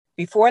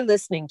Before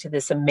listening to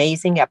this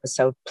amazing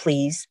episode,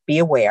 please be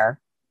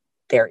aware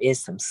there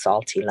is some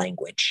salty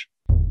language.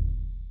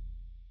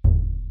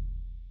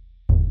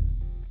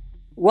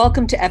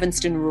 Welcome to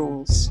Evanston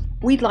Rules.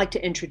 We'd like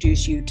to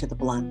introduce you to the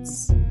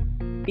Blunts.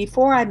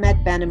 Before I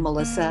met Ben and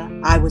Melissa,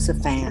 I was a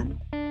fan.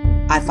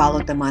 I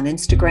followed them on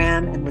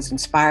Instagram and was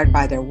inspired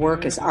by their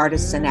work as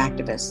artists and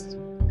activists.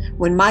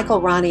 When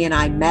Michael, Ronnie, and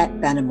I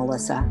met Ben and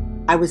Melissa,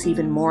 I was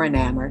even more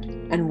enamored,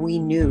 and we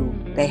knew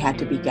they had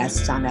to be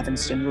guests on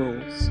Evanston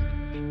Rules.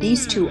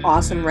 These two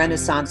awesome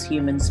Renaissance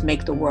humans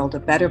make the world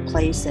a better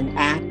place in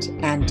act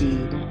and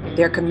deed.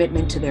 Their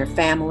commitment to their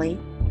family,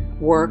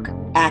 work,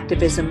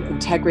 activism,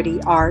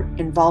 integrity, art,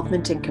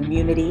 involvement in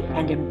community,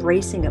 and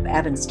embracing of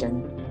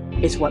Evanston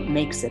is what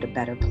makes it a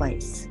better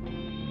place.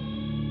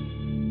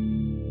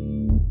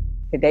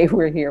 Today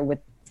we're here with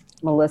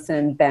Melissa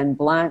and Ben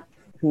Blunt,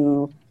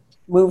 who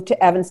moved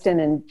to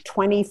Evanston in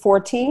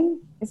 2014.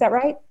 Is that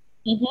right?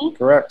 Mm-hmm.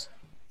 Correct.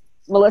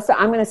 Melissa,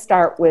 I'm going to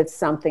start with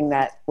something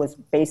that was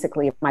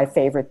basically my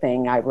favorite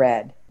thing I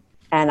read.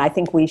 And I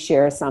think we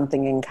share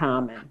something in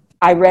common.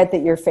 I read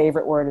that your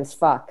favorite word is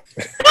fuck.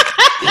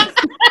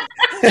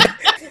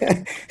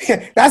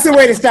 That's the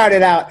way to start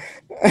it out.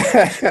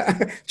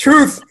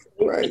 Truth.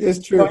 Right,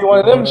 it's true. One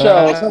of them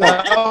shows.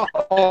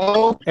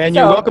 And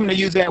you're welcome to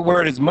use that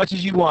word as much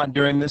as you want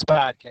during this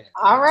podcast.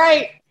 All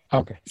right.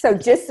 Okay. So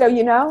just so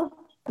you know,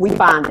 we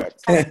bonded.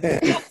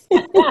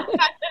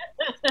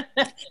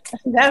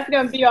 That's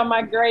going to be on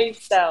my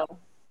gravestone.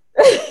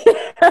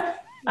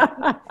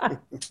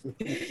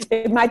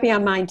 It might be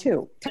on mine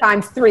too,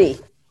 times 3.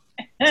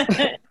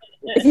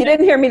 If you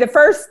didn't hear me the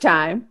first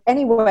time.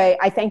 Anyway,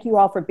 I thank you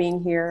all for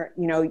being here.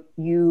 You know,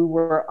 you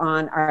were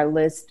on our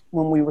list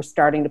when we were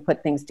starting to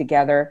put things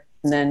together.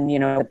 And then, you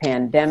know, the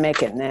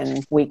pandemic, and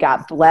then we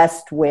got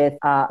blessed with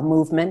a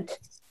movement.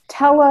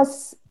 Tell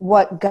us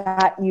what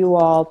got you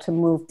all to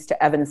move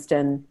to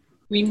Evanston.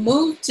 We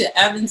moved to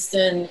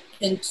Evanston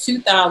in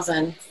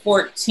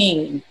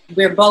 2014.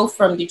 We're both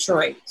from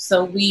Detroit,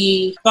 so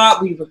we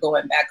thought we were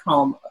going back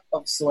home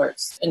of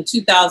sorts. In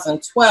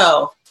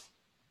 2012,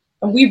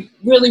 and we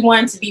really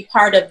wanted to be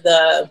part of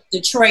the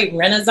Detroit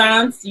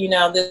Renaissance, you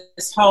know,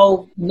 this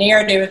whole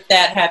narrative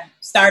that had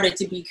started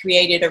to be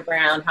created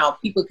around how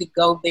people could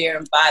go there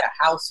and buy a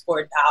house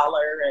for $1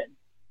 and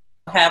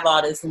have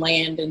all this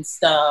land and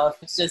stuff.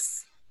 It's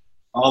just...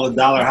 all the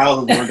dollar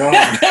houses were gone.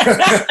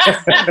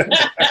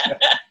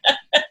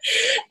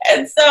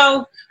 And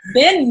so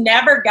Ben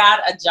never got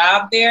a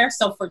job there.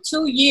 So for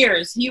 2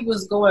 years, he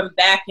was going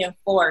back and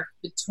forth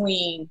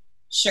between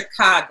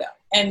Chicago.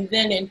 And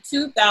then in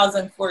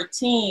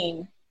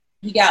 2014,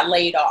 he got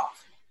laid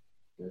off.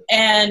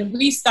 And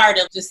we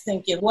started just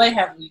thinking, what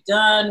have we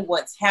done?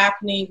 What's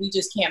happening? We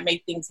just can't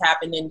make things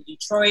happen in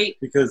Detroit.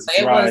 Because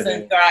it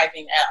wasn't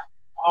thriving at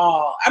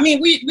all. I mean,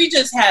 we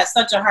just had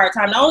such a hard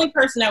time. The only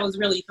person that was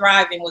really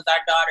thriving was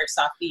our daughter,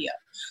 Sophia.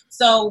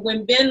 So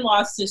when Ben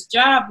lost his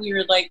job, we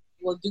were like,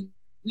 well, do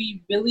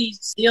we really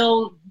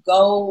still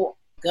go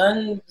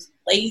guns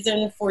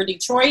blazing for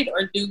Detroit,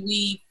 or do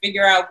we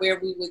figure out where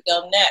we would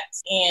go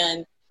next?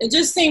 And it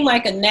just seemed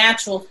like a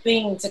natural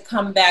thing to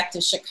come back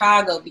to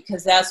Chicago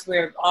because that's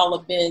where all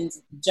of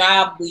Ben's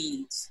job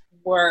leads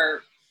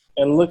were.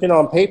 And looking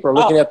on paper,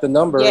 looking at the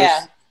numbers,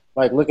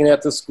 like looking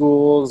at the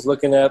schools,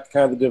 looking at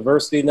kind of the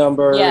diversity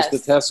numbers, the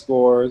test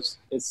scores,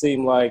 it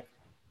seemed like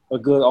a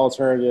good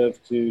alternative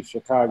to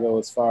Chicago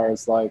as far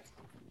as like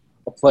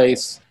a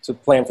place to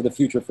plan for the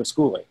future for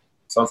schooling.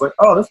 So I was like,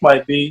 oh, this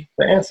might be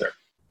the answer.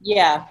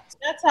 Yeah,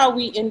 that's how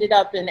we ended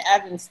up in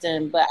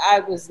Evanston, but I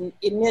was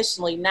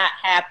initially not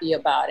happy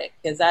about it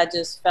because I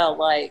just felt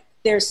like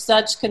there's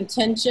such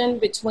contention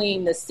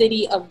between the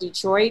city of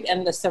Detroit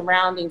and the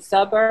surrounding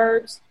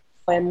suburbs.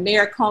 When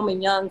Mayor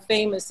Coleman Young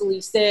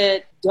famously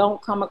said,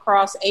 don't come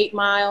across 8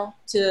 Mile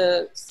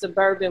to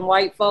suburban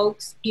white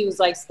folks, he was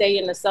like, stay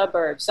in the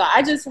suburbs. So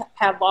I just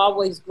have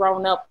always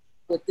grown up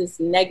with this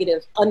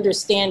negative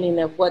understanding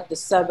of what the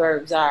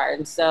suburbs are.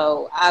 And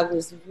so I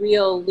was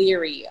real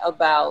leery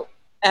about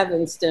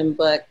Evanston,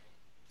 but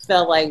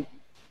felt like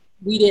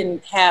we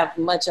didn't have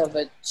much of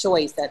a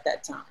choice at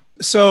that time.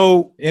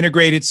 So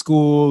integrated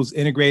schools,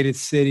 integrated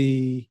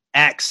city,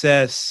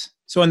 access.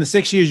 So in the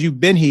 6 years you've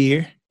been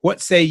here,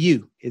 what say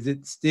you? Is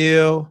it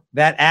still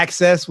that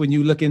access when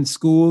you look in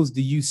schools?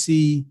 Do you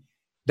see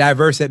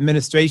diverse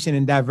administration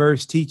and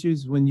diverse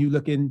teachers when you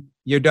look in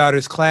your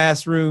daughter's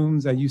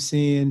classrooms? Are you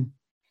seeing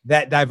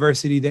that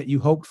diversity that you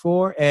hoped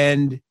for?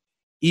 And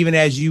even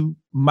as you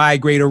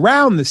migrate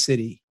around the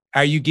city,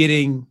 are you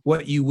getting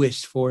what you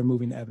wished for in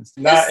moving to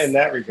Evanston? Not in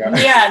that regard.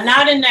 Yeah,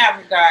 not in that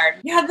regard.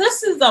 Yeah,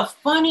 this is a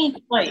funny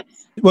place.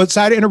 Well,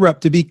 sorry to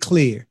interrupt, to be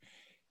clear.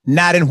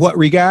 Not in what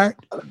regard?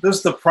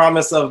 There's the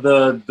promise of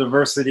the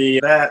diversity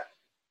that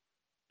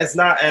it's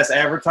not as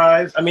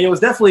advertised. I mean, it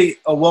was definitely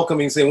a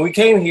welcoming thing. When we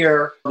came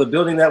here, the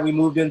building that we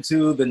moved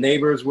into, the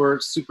neighbors were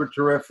super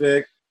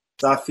terrific.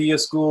 Sophia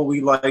School, we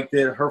liked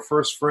it. Her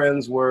first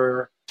friends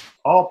were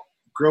all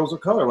girls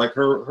of color, like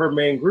her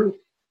main group.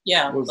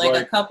 Yeah, like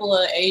a couple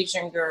of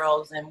Asian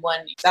girls and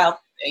one South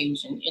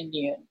Asian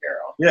Indian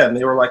girl. Yeah, and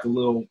they were like a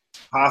little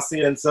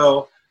posse, and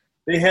so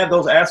they had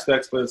those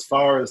aspects. But as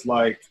far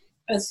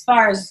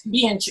as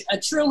being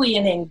truly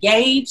an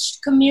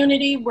engaged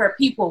community where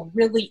people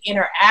really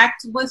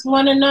interact with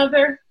one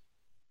another,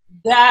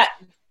 that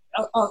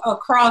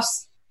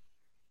across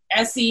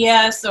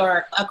SES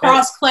or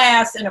across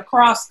class and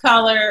across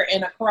color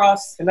and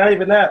across, and not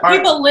even that,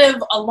 people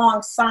live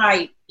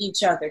alongside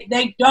each other.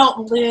 They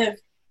don't live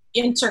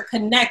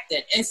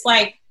interconnected. It's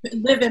like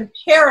live in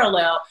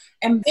parallel.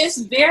 And it's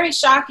very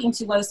shocking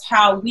to us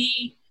how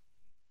we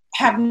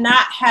have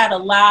not had a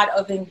lot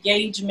of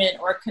engagement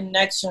or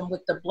connection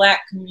with the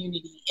Black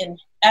community in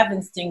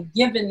Evanston,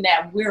 given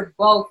that we're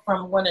both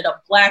from one of the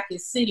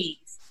blackest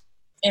cities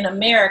in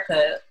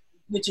America,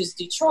 which is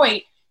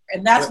Detroit.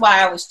 And that's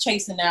why I was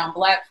chasing down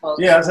Black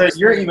folks. Yeah, I said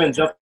you're even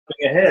jumping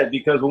ahead,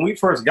 because when we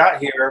first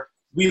got here,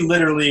 we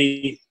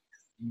literally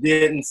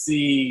didn't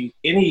see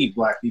any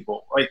Black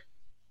people. Like,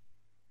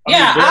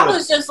 I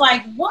was just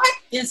like, what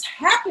is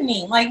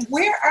happening? Like,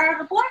 where are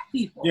the Black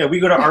people? Yeah, we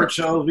go to art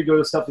shows, we go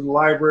to stuff in the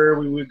library,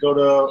 we would go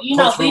to these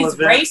events.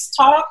 Race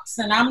talks,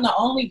 and I'm the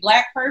only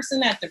Black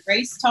person at the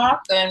race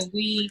talk, and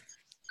we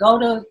go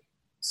to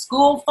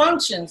school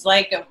functions.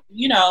 Like,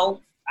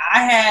 I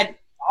had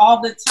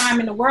all the time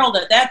in the world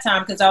at that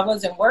time because I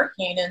wasn't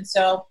working. And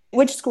so,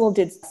 which school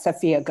did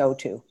Sophia go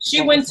to?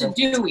 She went to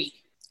Dewey.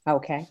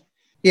 Okay.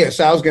 Yeah,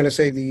 so I was going to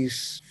say,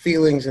 these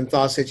feelings and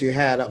thoughts that you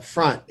had up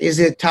front, is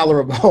it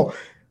tolerable?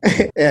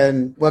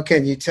 And what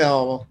can you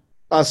tell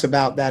us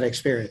about that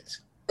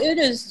experience? It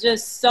is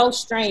just so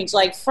strange.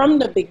 Like, from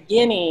the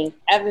beginning,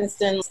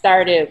 Evanston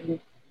started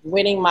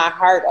winning my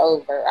heart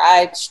over.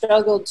 I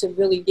struggled to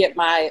really get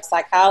my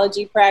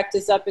psychology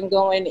practice up and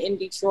going in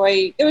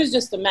Detroit. It was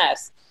just a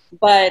mess.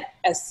 But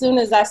as soon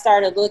as I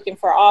started looking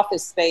for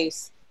office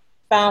space,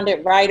 found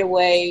it right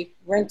away,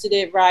 rented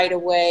it right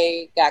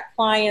away, got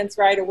clients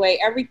right away.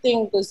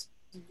 Everything was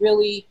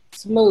really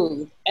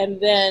smooth. And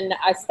then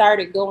I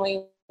started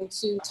going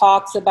to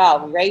talks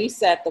about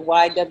race at the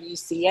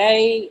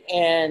YWCA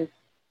and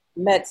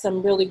met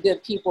some really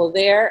good people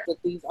there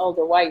with these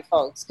older white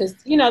folks. Because,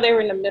 they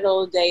were in the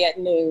middle of the day at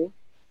noon.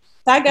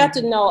 So I got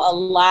to know a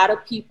lot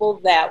of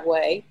people that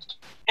way.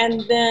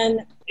 And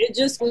then it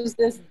just was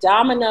this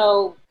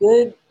domino,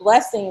 good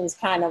blessings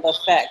kind of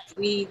effect.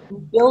 The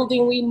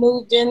building we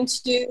moved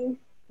into,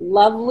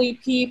 lovely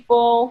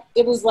people.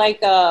 It was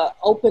like a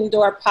open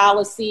door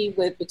policy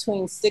with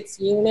between 6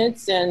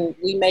 units, and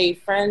we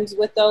made friends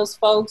with those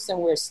folks, and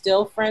we're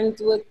still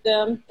friends with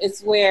them.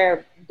 It's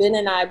where Ben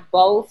and I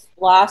both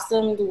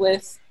blossomed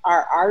with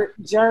our art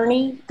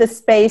journey. The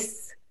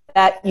space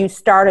that you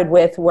started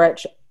with,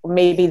 which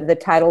maybe the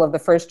title of the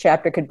first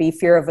chapter could be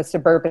Fear of a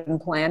Suburban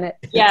Planet.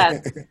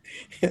 Yes,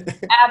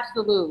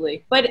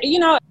 absolutely. But,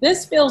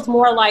 this feels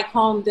more like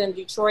home than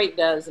Detroit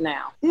does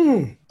now.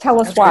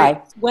 Tell us why.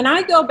 Great. When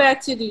I go back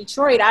to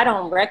Detroit, I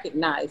don't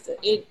recognize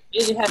it.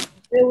 It has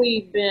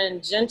really been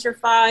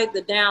gentrified,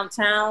 the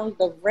downtown.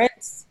 The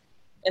rents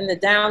in the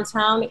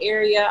downtown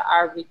area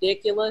are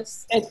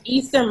ridiculous. And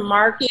Eastern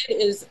Market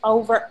is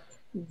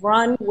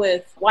overrun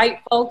with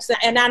white folks.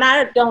 And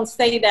I don't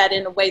say that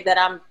in a way that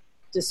I'm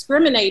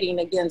discriminating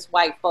against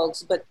white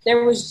folks, but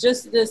there was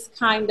just this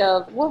kind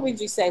of, what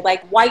would you say,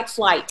 like white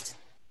flight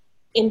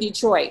in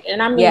Detroit. And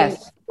I mean,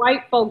 yes,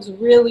 white folks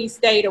really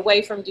stayed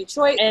away from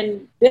Detroit.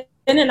 And Ben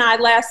and I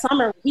last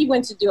summer, he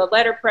went to do a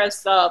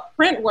letterpress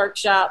print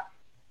workshop,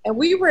 and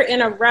we were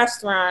in a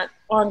restaurant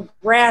on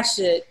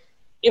Gratiot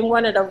in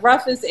one of the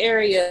roughest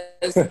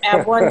areas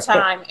at one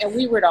time, and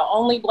we were the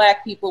only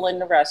Black people in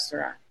the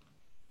restaurant.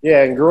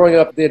 Yeah, and growing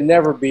up, there'd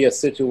never be a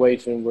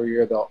situation where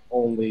you're the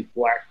only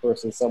Black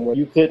person somewhere.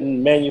 You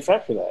couldn't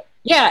manufacture that.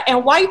 Yeah,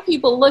 and white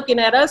people looking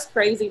at us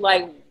crazy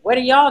like, what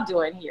are y'all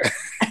doing here?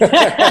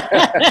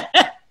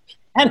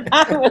 And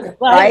I was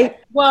like, right?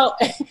 Well,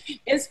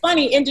 it's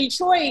funny. In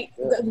Detroit,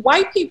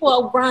 white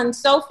people run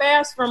so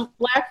fast from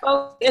Black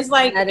folks. It's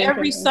like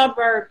every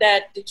suburb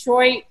that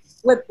Detroit,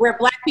 where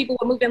Black people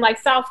were moving,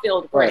 like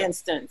Southfield, for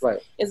instance,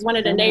 is one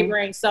of the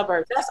neighboring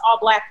suburbs. That's all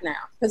Black now,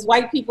 because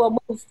white people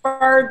move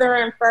further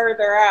and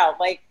further out.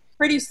 Like,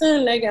 pretty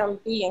soon they're going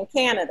to be in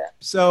Canada.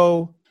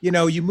 So,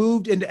 you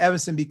moved into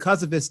Evanston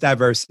because of its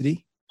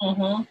diversity,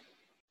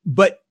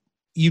 but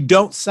you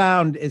don't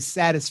sound as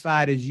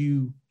satisfied as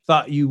you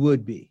thought you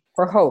would be.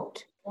 Or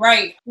hoped.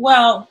 Right.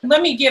 Well,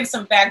 let me give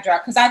some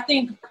backdrop, because I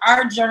think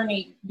our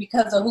journey,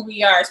 because of who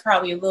we are, is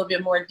probably a little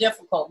bit more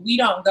difficult. We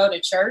don't go to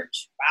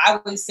church. I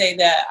would say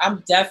that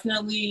I'm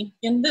definitely,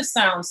 and this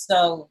sounds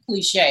so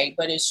cliche,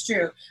 but it's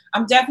true,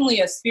 I'm definitely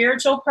a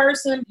spiritual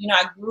person.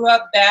 I grew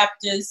up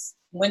Baptist,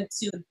 went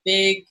to a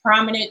big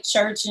prominent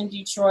church in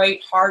Detroit,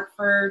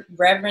 Hartford,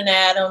 Reverend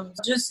Adams,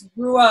 just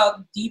grew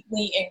up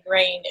deeply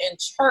ingrained in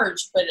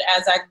church. But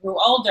as I grew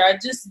older, I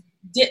just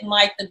didn't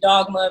like the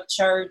dogma of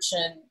church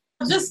and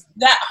just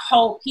that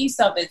whole piece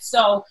of it.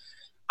 So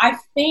I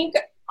think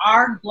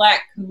our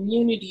Black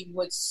community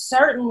would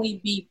certainly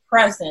be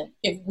present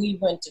if we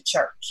went to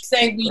church.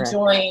 Say we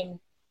join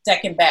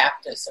Second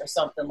Baptist or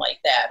something like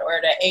that, or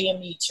the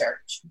AME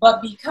church.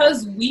 But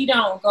because we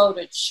don't go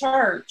to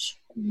church,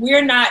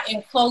 we're not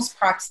in close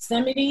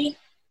proximity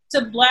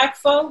to Black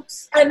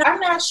folks. And I'm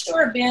not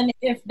sure, Ben,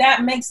 if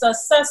that makes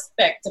us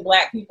suspect to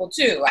Black people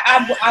too.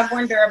 I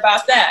wonder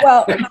about that.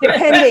 Well,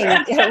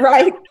 depending,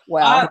 right?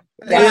 Well,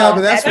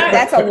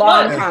 that's a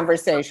long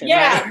conversation.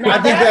 Yeah, right? no,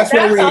 I think that's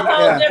a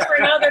whole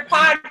different other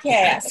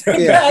podcast.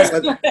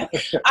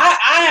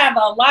 I have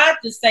a lot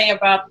to say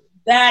about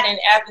that in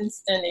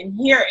Evanston, and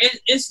here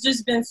it's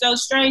just been so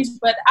strange.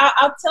 But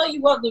I'll tell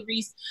you what,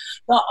 Larice,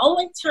 the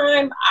only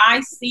time I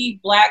see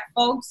Black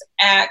folks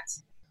at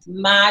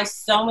my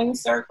sewing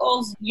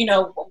circles,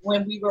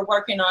 when we were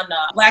working on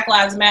the Black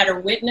Lives Matter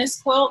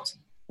witness quilt,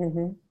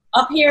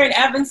 up here in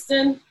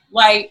Evanston,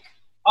 like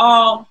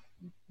all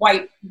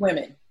white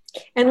women.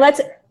 And let's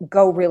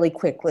go really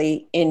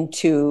quickly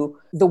into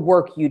the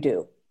work you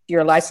do.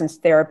 You're a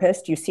licensed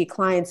therapist, you see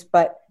clients,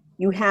 but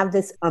you have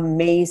this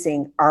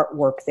amazing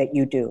artwork that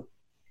you do.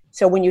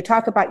 So when you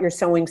talk about your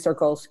sewing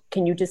circles,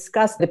 can you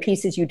discuss the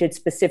pieces you did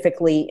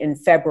specifically in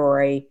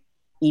February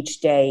each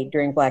day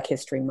during Black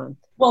History Month?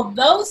 Well,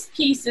 those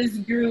pieces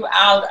grew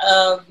out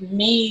of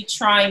me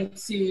trying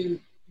to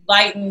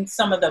lighten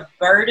some of the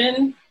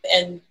burden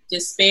and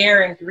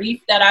despair and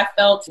grief that I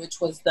felt, which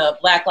was the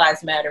Black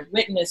Lives Matter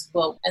witness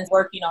book, and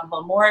working on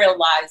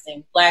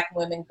memorializing Black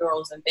women,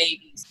 girls, and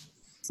babies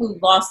who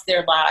lost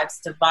their lives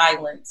to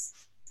violence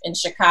in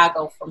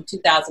Chicago from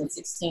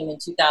 2016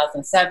 and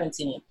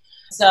 2017.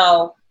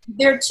 So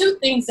there are two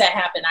things that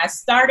happened. I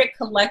started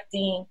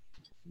collecting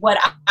what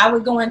I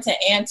would go into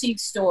antique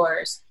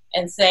stores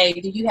and say,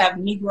 do you have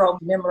Negro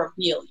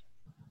memorabilia?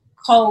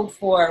 Code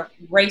for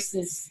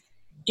racist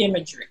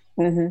imagery.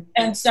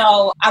 And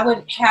so I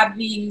would have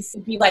these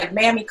be like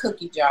Mammy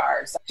cookie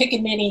jars,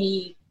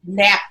 pickaninny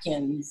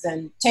napkins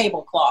and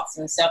tablecloths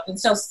and stuff. And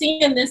so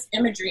seeing this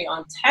imagery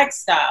on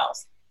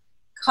textiles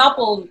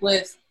coupled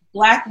with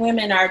Black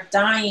women are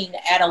dying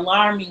at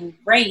alarming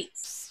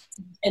rates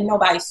and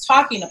nobody's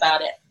talking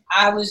about it,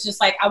 I was just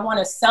like, I want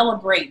to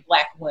celebrate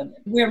Black women.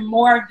 We're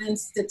more than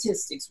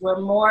statistics. We're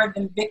more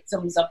than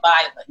victims of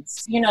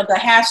violence. The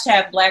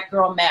hashtag Black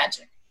Girl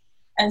Magic.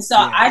 And so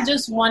I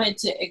just wanted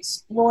to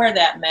explore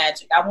that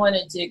magic. I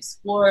wanted to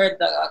explore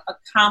the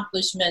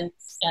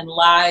accomplishments and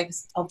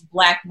lives of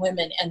Black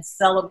women and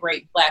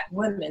celebrate Black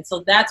women.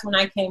 So that's when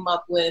I came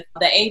up with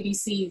the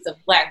ABCs of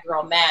Black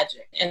Girl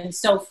Magic. And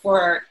so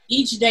for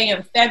each day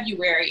in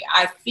February,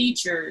 I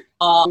featured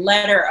a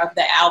letter of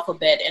the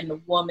alphabet and the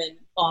woman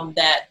on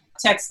that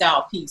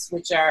textile piece,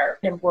 which are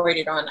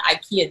embroidered on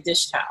IKEA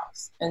dish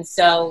towels. And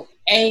so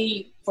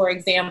A, for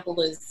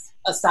example, is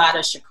Assata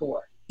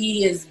Shakur.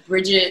 B is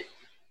Bridget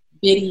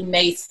Biddy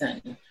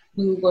Mason,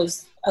 who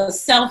was a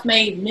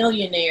self-made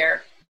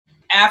millionaire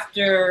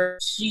after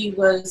she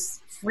was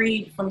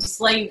freed from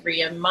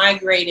slavery and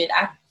migrated,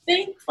 I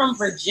think, from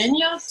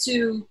Virginia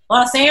to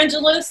Los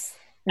Angeles.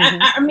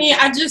 I mean,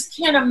 I just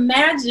can't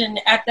imagine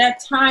at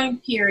that time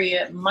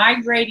period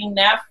migrating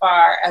that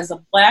far as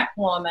a Black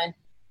woman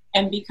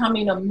and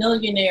becoming a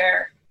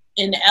millionaire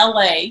in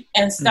LA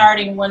and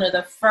starting one of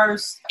the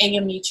first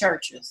AME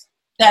churches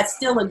that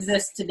still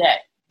exists today.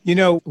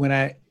 When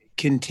I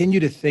continue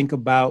to think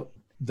about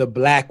the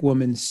Black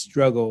woman's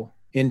struggle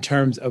in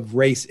terms of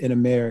race in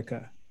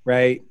America,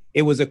 right?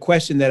 It was a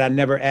question that I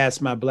never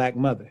asked my Black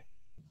mother.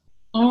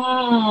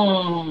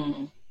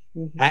 I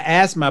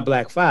asked my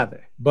Black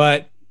father,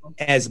 but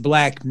as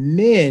Black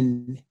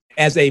men,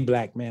 as a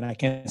Black man, I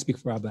can't speak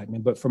for all Black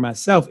men, but for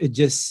myself,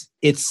 it's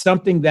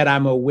something that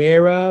I'm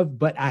aware of,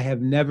 but I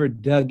have never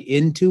dug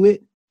into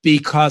it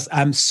because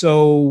I'm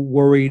so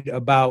worried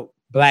about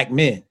Black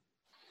men.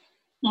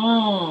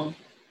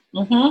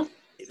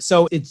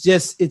 So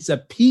it's a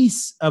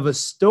piece of a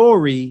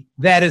story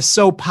that is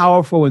so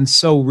powerful and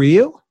so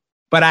real,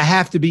 but I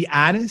have to be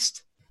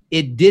honest,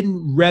 it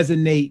didn't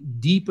resonate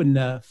deep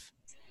enough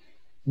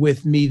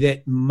with me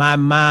that my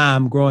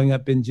mom growing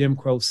up in Jim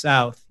Crow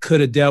South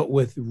could have dealt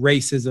with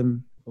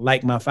racism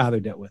like my father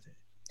dealt with it.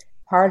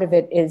 Part of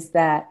it is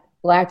that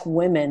Black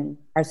women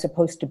are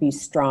supposed to be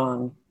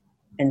strong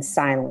and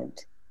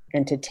silent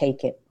and to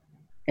take it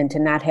and to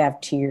not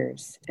have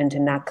tears and to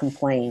not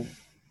complain.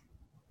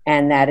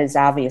 And that is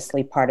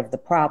obviously part of the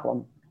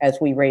problem as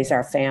we raise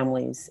our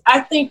families.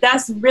 I think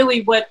that's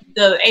really what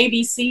the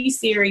ABC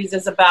series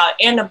is about,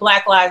 and the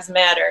Black Lives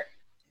Matter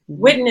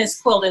witness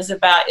quilt is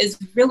about, is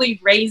really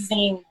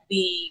raising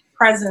the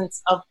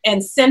presence of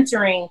and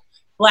centering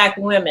Black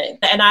women.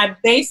 And I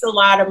base a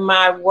lot of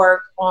my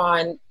work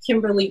on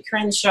Kimberly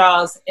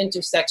Crenshaw's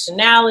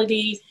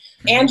intersectionality.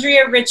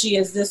 Andrea Ritchie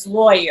is this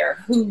lawyer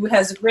who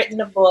has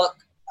written a book.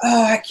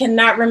 I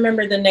cannot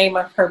remember the name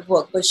of her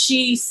book, but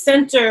she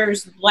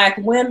centers Black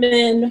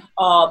women,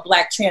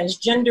 Black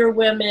transgender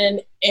women.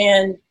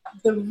 And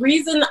the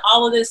reason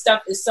all of this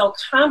stuff is so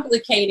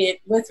complicated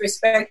with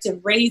respect to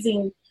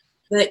raising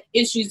the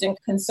issues and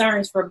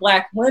concerns for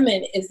Black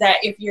women is that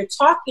if you're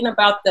talking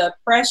about the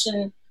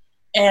oppression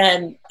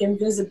and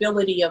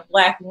invisibility of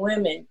Black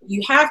women,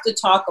 you have to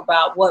talk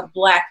about what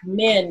Black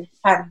men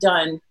have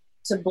done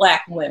to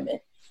Black women.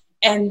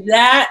 And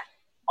that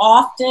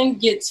often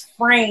gets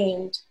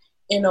framed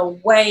in a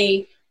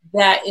way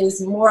that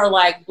is more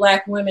like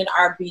Black women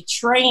are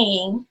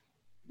betraying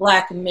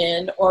Black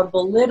men or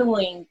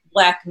belittling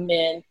Black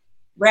men,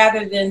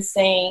 rather than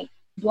saying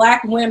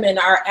Black women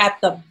are at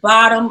the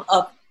bottom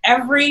of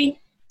every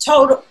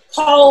total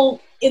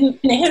poll in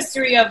the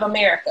history of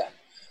America.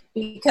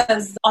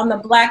 Because on the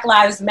Black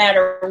Lives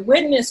Matter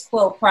Witness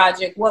Quilt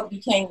Project, what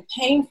became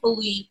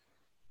painfully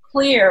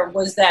clear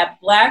was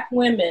that Black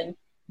women,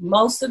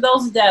 most of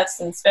those deaths,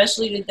 and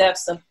especially the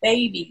deaths of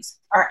babies,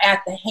 are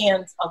at the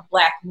hands of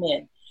Black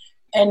men.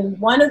 And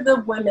one of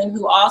the women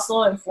who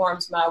also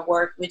informs my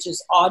work, which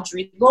is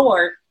Audre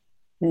Lorde,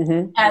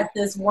 had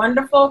this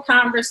wonderful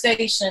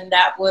conversation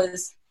that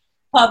was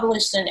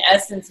published in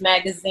Essence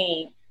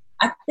magazine,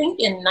 I think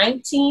in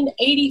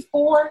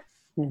 1984.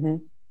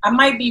 I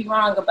might be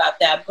wrong about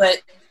that,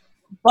 but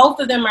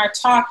both of them are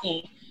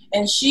talking.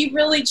 And she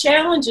really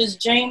challenges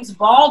James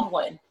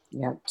Baldwin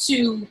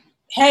to,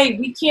 hey,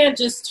 we can't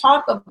just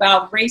talk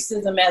about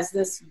racism as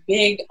this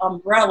big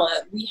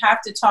umbrella. We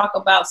have to talk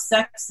about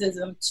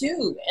sexism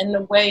too, in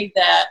the way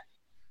that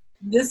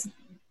this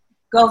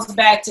goes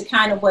back to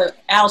kind of what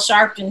Al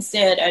Sharpton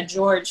said at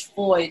George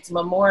Floyd's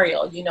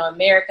memorial. You know,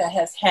 America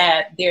has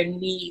had their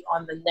knee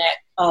on the neck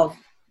of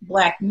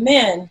Black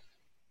men.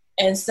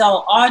 And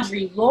so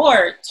Audre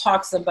Lorde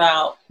talks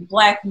about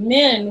Black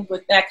men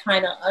with that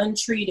kind of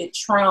untreated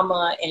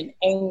trauma and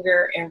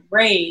anger and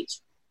rage,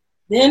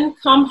 then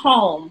come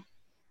home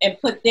and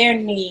put their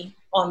knee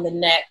on the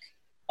neck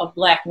of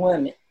Black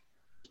women.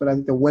 But I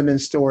think the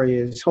women's story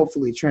is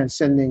hopefully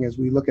transcending as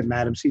we look at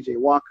Madam C.J.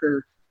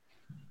 Walker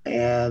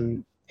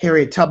and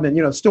Harriet Tubman.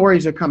 You know,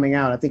 stories are coming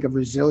out, I think, of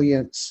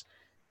resilience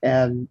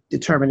and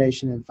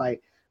determination and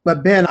fight.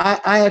 But Ben,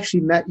 I actually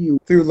met you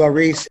through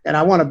Laurice, and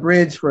I want to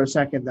bridge for a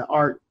second the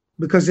art,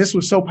 because this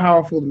was so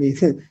powerful to me.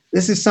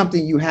 This is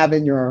something you have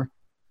in your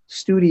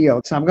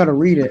studio. So I'm going to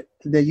read it,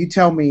 and then you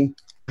tell me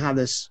how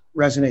this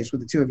resonates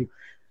with the two of you.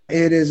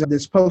 It is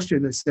this poster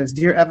that says,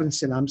 "Dear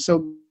Evanston, I'm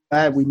so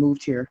glad we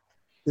moved here.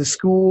 The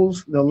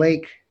schools, the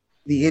lake,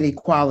 the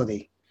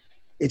inequality.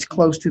 It's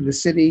close to the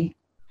city,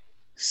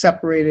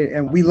 separated,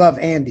 and we love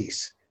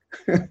Andy's."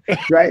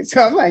 Right?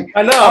 So I'm like,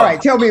 I know. All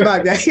right, tell me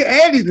about that.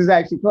 Andy's is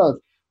actually close.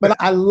 But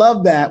I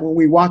love that when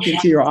we walked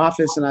into your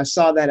office and I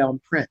saw that on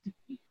print.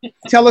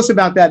 Tell us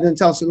about that, and then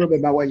tell us a little bit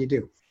about what you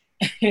do.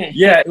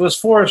 Yeah, it was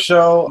for a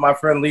show. My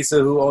friend Lisa,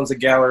 who owns a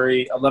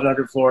gallery,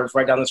 1100 Floors,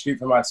 right down the street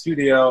from my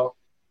studio,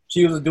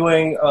 she was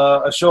doing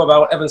a show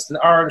about Evanston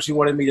art. She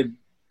wanted me to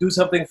do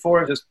something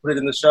for it, just put it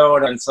in the show.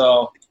 And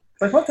so,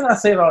 like, what can I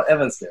say about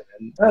Evanston?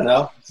 And I don't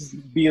know,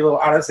 just be a little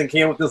honest, and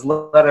came with this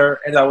letter.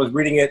 And I was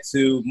reading it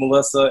to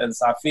Melissa and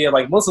Sophia.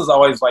 Like, Melissa's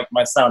always like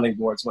my sounding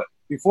boards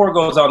before it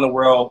goes out in the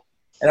world.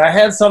 And I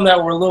had some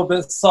that were a little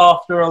bit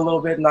softer, a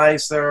little bit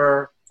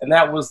nicer. And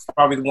that was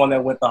probably the one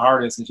that went the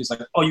hardest. And she's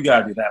like, oh, you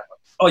got to do that one.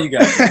 Oh, you got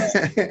to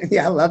do that.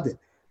 Yeah, I loved it.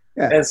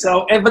 Yeah. And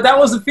so, but that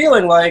was the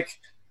feeling, like,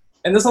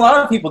 and there's a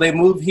lot of people, they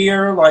move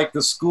here, like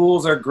the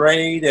schools are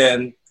great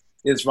and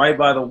it's right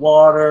by the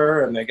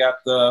water and they got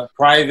the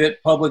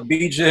private public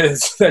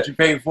beaches that you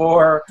pay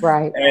for.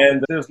 Right.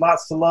 And there's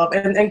lots to love.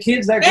 And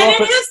kids that grow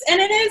up.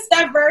 And it is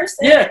diverse.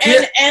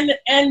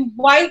 And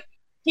white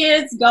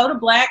kids go to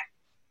Black.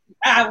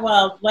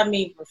 Well, let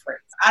me rephrase.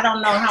 I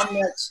don't know how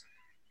much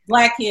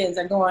Black kids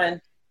are going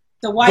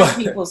to white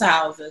people's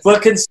houses.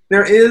 But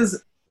there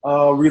is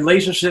a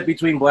relationship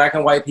between Black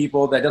and white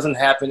people that doesn't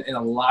happen in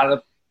a lot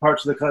of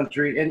parts of the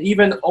country. And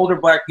even older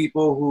Black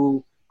people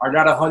who are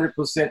not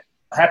 100%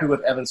 happy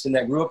with Evanston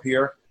that grew up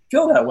here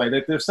feel that way.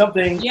 That there's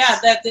something.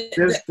 Yeah,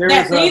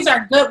 these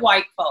are good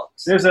white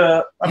folks. I'm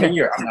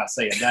not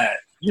saying that.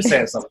 You're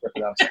saying something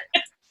different.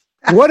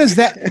 What is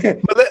that,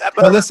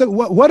 Melissa?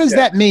 What does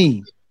that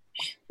mean?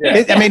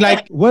 Yeah. I mean,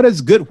 like, what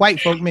does good white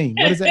folk mean?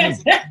 What does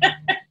that mean?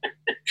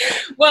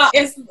 Well,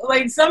 it's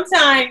like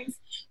sometimes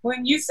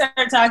when you start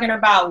talking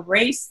about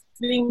race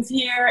things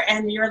here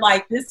and you're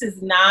like, this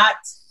is not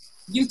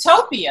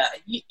utopia.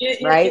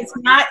 It's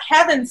not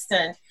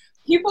Heavenston.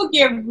 People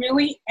get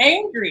really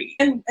angry.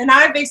 And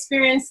I've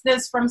experienced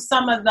this from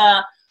some of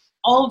the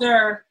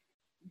older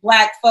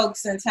Black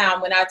folks in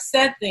town when I've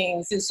said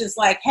things. It's just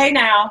like, hey,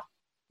 now,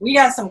 we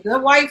got some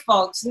good white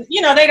folks. You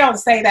know, they don't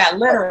say that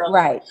literally.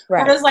 Right.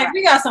 But it's like,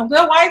 we got some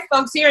good white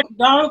folks here.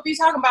 Don't be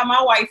talking about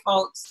my white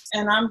folks.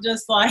 And I'm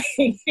just like,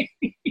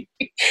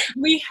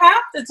 we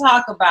have to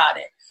talk about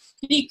it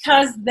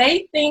because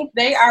they think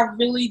they are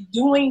really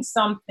doing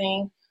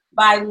something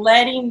by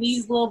letting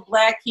these little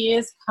Black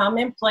kids come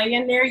and play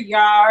in their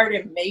yard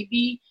and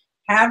maybe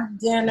have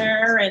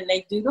dinner, and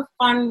they do the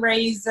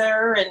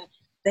fundraiser and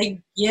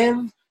they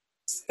give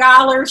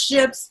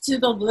scholarships to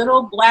the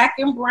little Black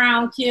and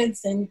brown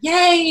kids, and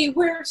yay,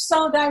 we're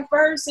so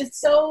diverse, it's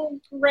so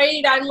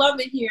great, I love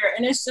it here.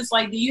 And it's just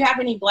like, do you have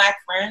any Black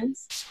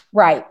friends?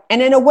 Right.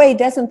 And in a way,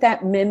 doesn't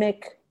that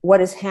mimic what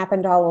has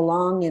happened all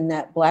along, in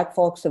that Black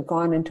folks have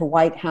gone into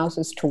white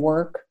houses to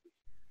work?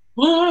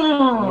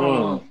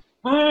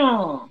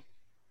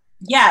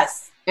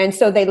 Yes. And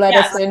so they let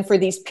us in for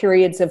these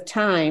periods of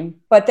time,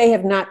 but they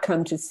have not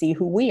come to see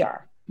who we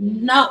are.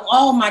 No,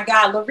 oh my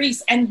God,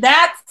 Larice. And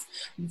that.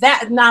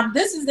 Now,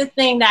 this is the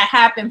thing that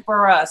happened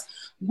for us.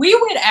 We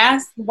would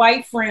ask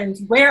white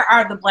friends, where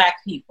are the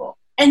Black people?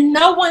 And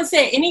no one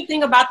said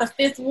anything about the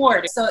Fifth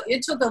Ward. So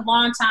it took a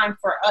long time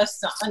for us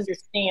to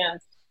understand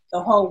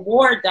the whole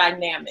ward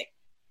dynamic.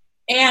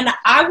 And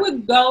I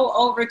would go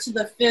over to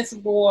the Fifth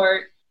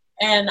Ward,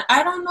 and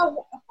I don't know,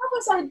 what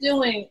was I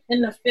doing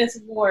in the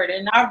Fifth Ward?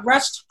 And I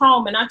rushed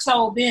home and I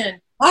told Ben,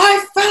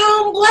 I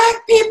found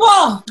Black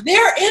people.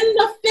 They're in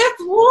the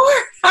Fifth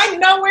Ward. I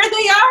know where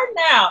they are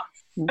now.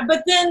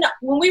 But then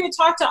when we would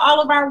talk to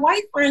all of our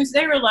white friends,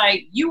 they were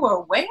like, you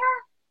were where?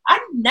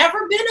 I've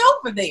never been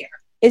over there.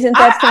 Isn't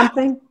that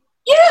something?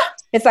 Yeah.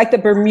 It's like the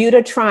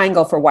Bermuda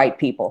Triangle for white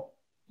people.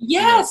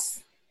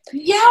 Yes.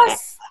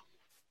 Yes.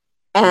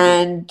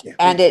 And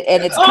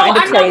it's kind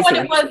of crazy. I know what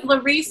it was,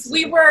 Larice.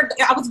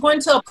 I was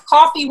going to a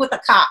coffee with a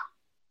cop.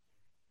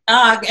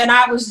 And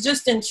I was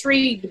just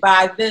intrigued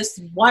by this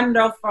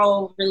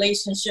wonderful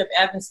relationship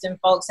Evanston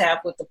folks have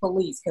with the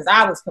police, because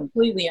I was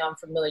completely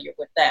unfamiliar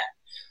with that.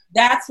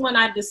 That's when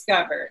I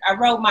discovered. I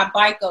rode my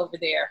bike over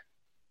there,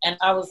 and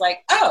I was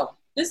like, oh,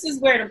 this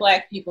is where the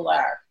Black people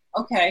are.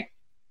 Okay.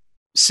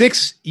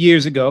 6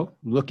 years ago,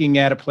 looking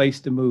at a place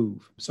to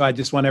move. So I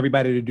just want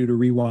everybody to do the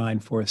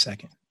rewind for a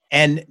second.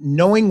 And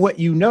knowing what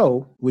you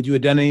know, would you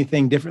have done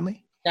anything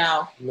differently?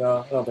 No.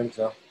 No, I don't think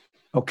so.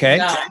 Okay.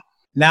 No.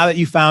 Now that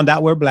you found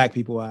out where Black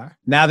people are,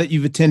 now that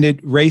you've attended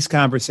race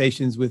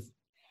conversations with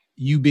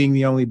you being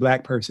the only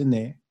Black person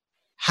there,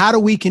 how do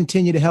we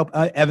continue to help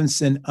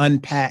Evanston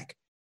unpack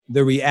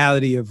the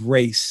reality of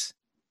race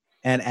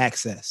and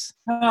access?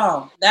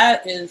 Oh,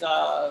 that is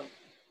a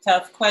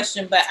tough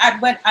question, but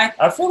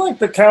I feel like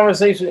the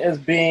conversation is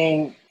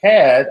being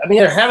had. I mean,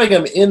 they're having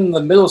them in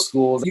the middle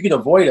schools. You can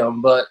avoid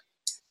them, but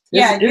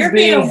it's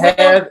being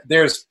had.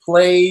 There's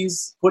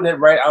plays, putting it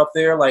right out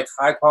there, like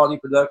high quality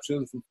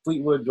productions from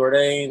Fleetwood,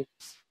 Jourdain,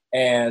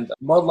 and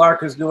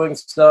Mudlarkers doing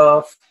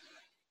stuff.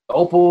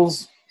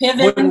 Opals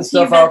putting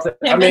stuff out there.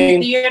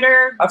 Piven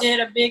Theater did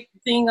a big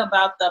thing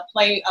about the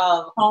play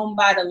of Home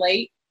by the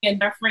Lake,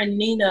 and our friend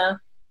Nina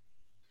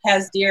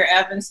has Dear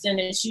Evanston,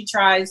 and she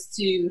tries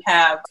to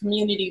have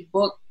community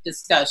book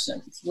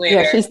discussions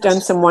where she's done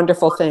some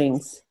wonderful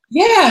things.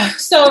 Yeah,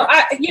 so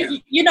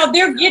you know,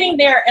 they're getting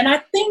there, and I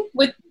think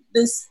with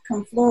this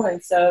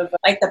confluence of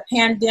like the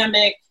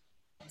pandemic,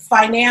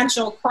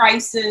 financial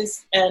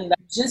crisis, and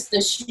just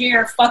the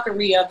sheer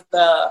fuckery of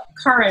the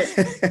current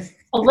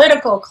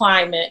political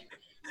climate,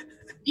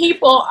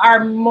 people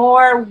are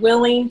more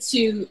willing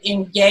to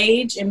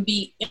engage and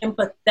be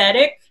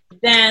empathetic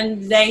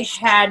than they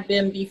had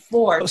been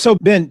before. So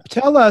Ben,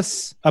 tell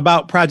us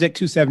about Project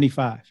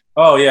 275.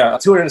 Oh yeah,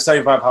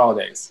 275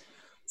 holidays.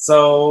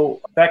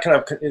 So that kind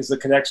of is the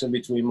connection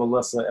between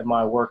Melissa and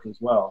my work as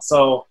well.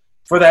 So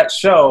for that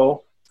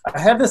show, I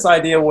had this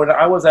idea when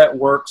I was at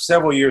work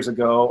several years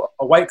ago.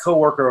 A white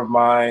coworker of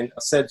mine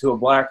said to a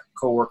Black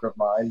coworker of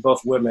mine,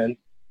 both women,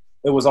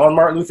 it was on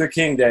Martin Luther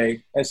King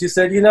Day, and she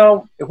said, you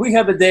know, if we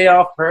had the day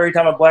off for every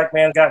time a Black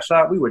man got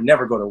shot, we would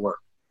never go to work.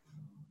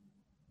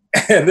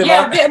 But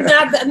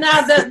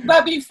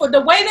before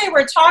the way they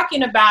were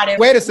talking about it.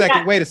 Wait a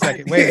second. We need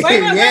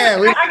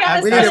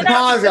to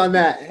pause on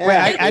that.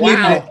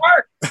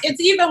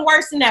 It's even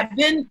worse than that.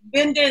 Ben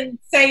didn't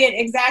say it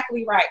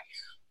exactly right.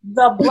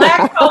 The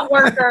Black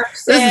coworker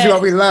said, "This is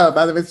what we love.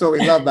 This is what we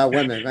love about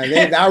women.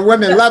 Right? Our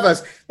women love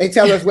us. They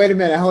tell us, wait a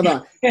minute, hold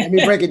on, let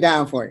me break it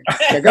down for you.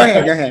 Yeah, go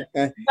ahead.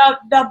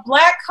 The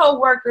Black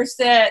coworker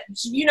said,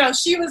 you know,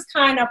 she was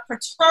kind of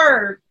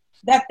perturbed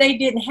that they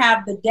didn't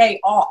have the day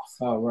off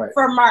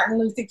for Martin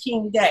Luther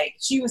King Day.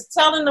 She was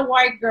telling the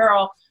white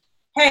girl,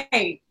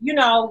 hey, you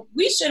know,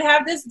 we should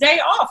have this day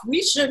off.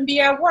 We shouldn't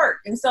be at work.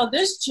 And so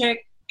this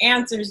chick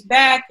answers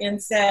back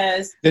and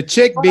says... The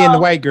chick being the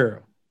white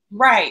girl.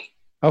 Right.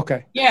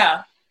 Okay.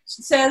 Yeah.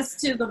 She says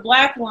to the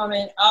Black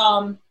woman,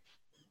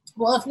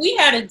 well, if we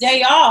had a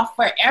day off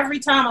for every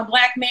time a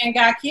Black man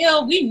got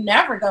killed, we'd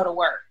never go to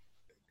work.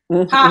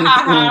 Ha,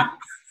 ha, ha.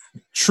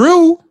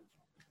 True.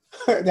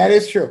 That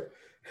is true.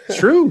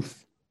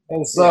 Truth.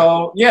 And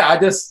so, I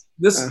just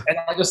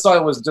thought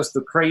it was just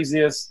the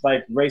craziest,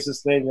 like,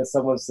 racist thing that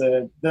someone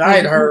said that I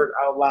had heard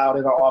out loud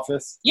in the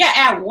office. Yeah,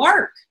 at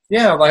work.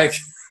 Yeah, like,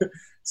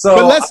 so.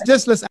 But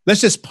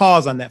let's just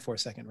pause on that for a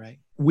second, right?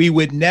 We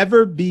would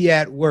never be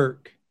at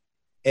work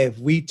if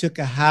we took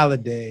a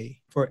holiday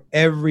for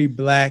every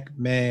Black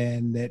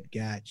man that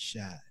got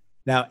shot.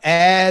 Now,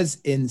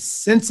 as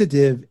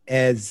insensitive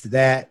as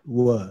that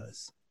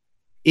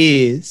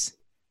is,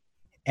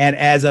 and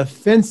as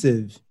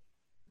offensive,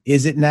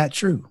 is it not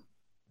true?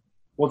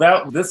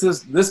 Well,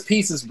 this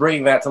piece is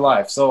bringing that to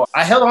life. So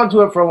I held on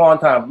to it for a long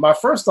time. My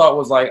first thought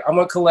was like, I'm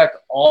going to collect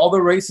all the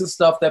racist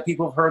stuff that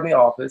people have heard in the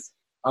office.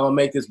 I'm going to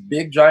make this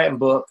big giant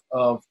book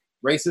of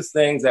racist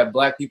things that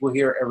Black people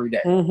hear every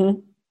day. Mm-hmm.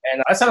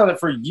 And I sat on it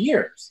for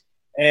years.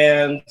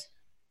 And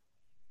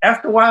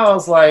after a while, I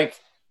was like,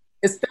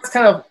 that's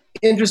kind of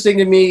interesting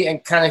to me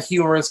and kind of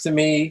humorous to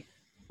me.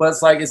 But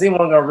it's like, is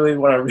anyone gonna really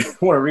want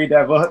to read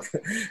that book?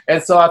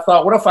 And so I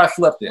thought, what if I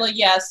flipped it? Well,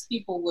 yes,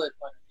 people would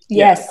want to.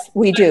 Yes,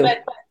 we do.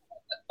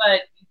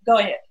 But go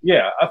ahead.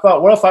 Yeah, I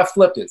thought, what if I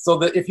flipped it? So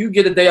that if you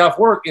get a day off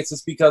work, it's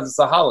just because it's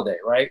a holiday,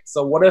 right?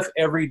 So what if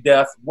every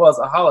death was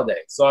a holiday?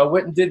 So I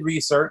went and did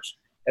research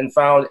and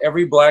found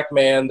every Black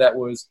man that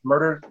was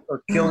murdered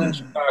or killed in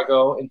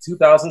Chicago in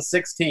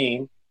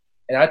 2016,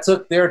 and I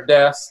took their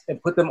deaths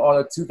and put them on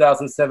a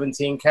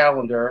 2017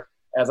 calendar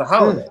as a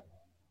holiday.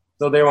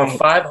 So there were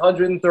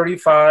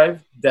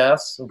 535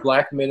 deaths of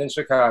Black men in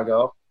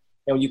Chicago.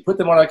 And when you put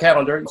them on a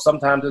calendar,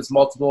 sometimes it's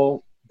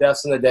multiple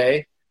deaths in a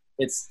day.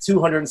 It's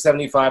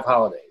 275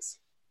 holidays.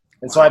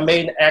 And so I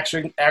made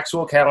an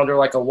actual calendar,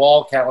 like a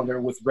wall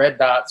calendar with red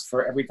dots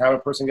for every time a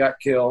person got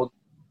killed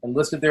and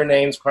listed their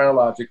names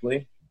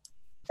chronologically.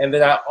 And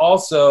then I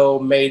also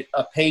made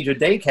a page a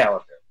day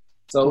calendar.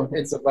 So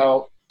it's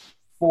about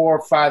 4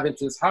 or 5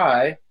 inches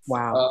high.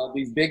 Wow.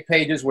 These big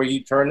pages where you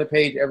turn the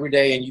page every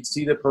day and you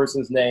see the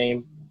person's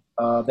name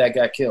that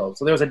got killed.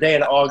 So there was a day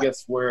in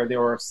August where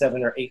there were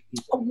 7 or 8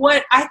 people.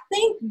 What I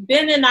think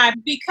Ben and I,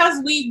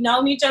 because we've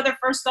known each other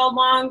for so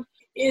long,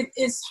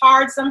 it's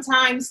hard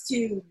sometimes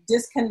to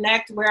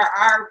disconnect where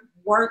our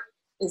work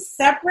is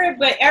separate,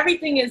 but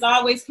everything is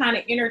always kind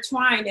of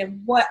intertwined.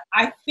 And what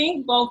I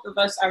think both of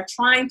us are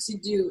trying to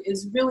do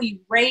is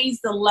really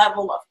raise the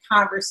level of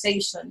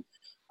conversation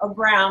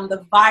around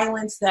the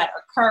violence that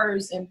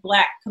occurs in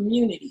Black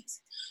communities.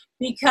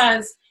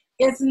 Because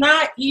it's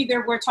not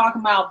either we're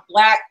talking about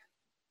Black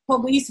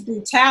police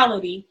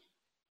brutality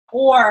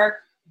or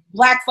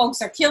Black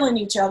folks are killing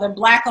each other,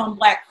 Black on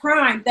Black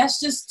crime. That's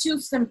just too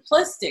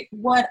simplistic.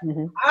 What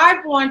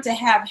I want to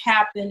have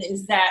happen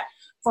is that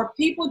for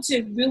people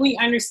to really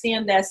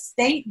understand that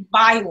state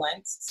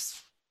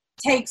violence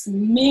takes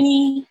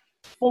many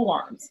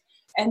forms.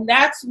 And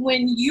that's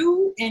when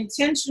you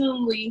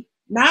intentionally,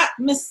 not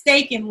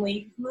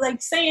mistakenly,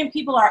 like saying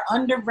people are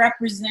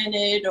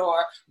underrepresented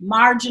or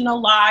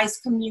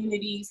marginalized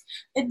communities,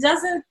 it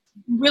doesn't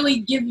really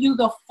give you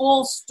the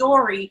full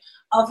story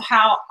of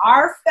how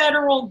our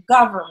federal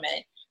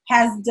government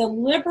has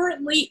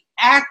deliberately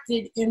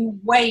acted in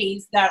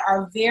ways that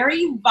are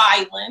very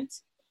violent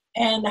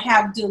and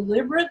have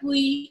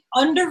deliberately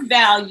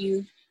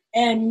undervalued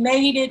and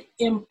made it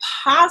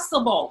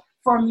impossible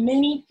for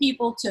many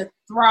people to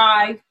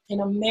thrive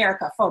in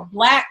America, for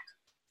Black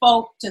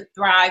folk to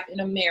thrive in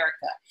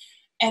America.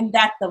 And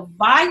that the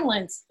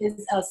violence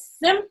is a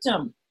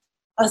symptom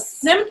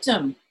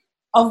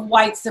of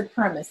white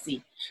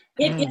supremacy.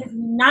 It is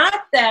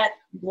not that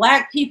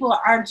Black people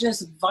are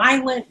just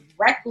violent,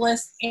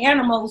 reckless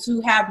animals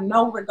who have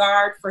no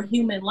regard for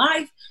human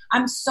life.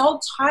 I'm so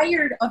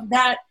tired of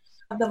that,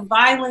 of the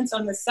violence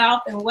on the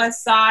South and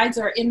West sides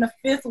or in the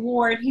 5th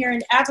Ward here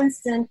in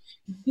Evanston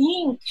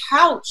being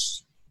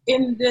couched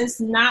in this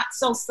not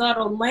so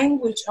subtle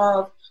language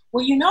of,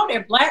 well, you know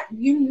they're Black,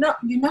 you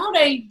know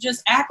they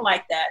just act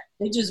like that.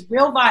 They just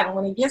real violent.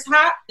 When it gets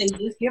hot, they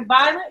just get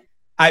violent.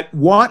 I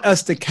want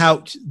us to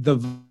couch the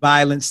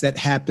violence that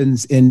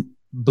happens in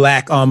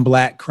Black on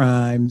Black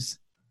crimes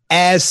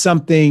as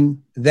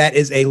something that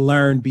is a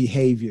learned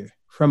behavior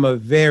from a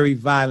very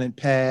violent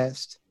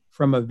past,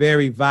 from a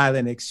very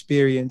violent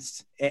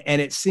experience.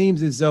 And it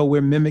seems as though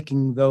we're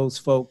mimicking those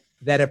folk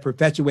that have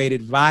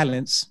perpetuated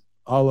violence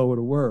all over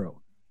the world.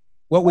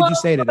 What would you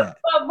say to that?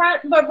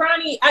 But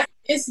Ronnie,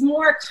 it's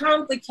more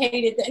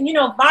complicated. You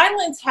know,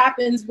 violence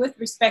happens with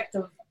respect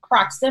to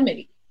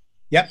proximity.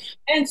 Yep.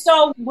 And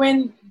so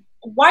when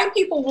white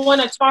people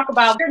want to talk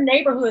about their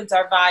neighborhoods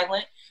are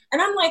violent, and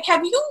I'm like,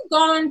 have you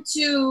gone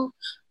to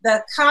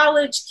the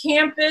college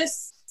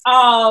campus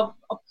of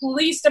a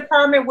police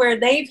department where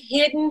they've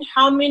hidden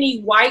how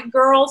many white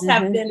girls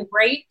have been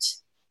raped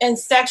and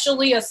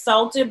sexually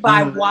assaulted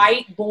by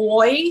white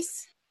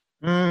boys?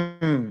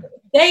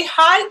 They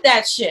hide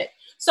that shit.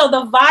 So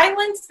the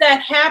violence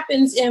that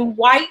happens in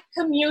white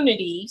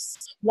communities,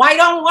 white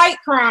on white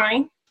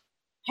crime,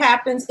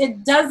 happens,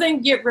 it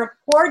doesn't get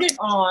reported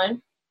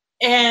on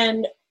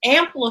and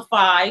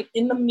amplified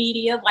in the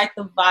media like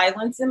the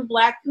violence in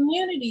Black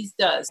communities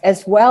does.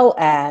 As well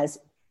as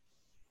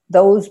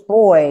those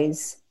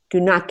boys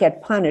do not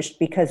get punished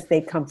because they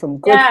come from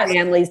good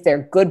families,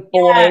 they're good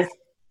boys.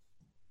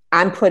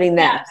 I'm putting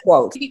that in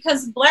quotes.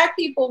 Because Black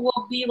people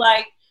will be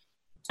like,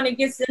 when it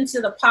gets into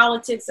the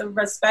politics of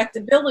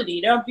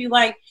respectability, they'll be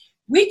like,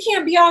 we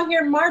can't be out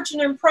here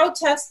marching and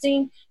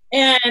protesting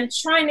and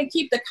trying to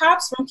keep the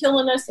cops from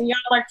killing us and y'all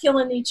are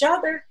killing each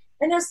other.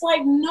 And it's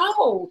like,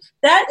 no,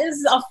 that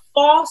is a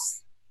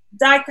false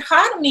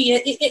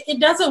dichotomy. It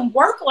doesn't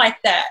work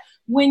like that.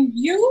 When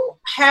you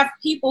have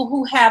people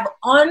who have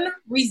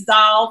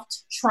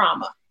unresolved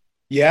trauma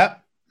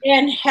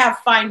and have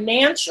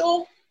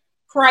financial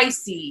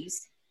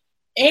crises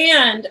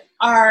and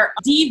are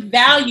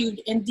devalued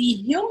and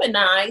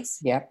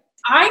dehumanized,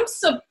 I'm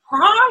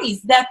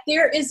surprised that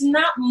there is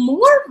not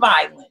more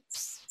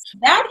violence.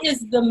 That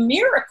is the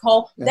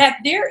miracle, that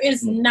there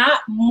is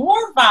not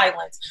more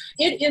violence.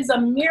 It is a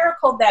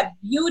miracle that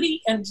beauty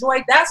and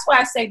joy, that's why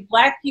I say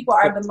Black people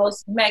are the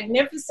most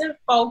magnificent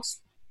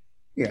folks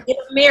in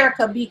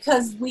America,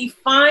 because we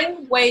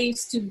find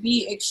ways to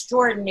be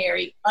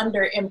extraordinary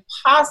under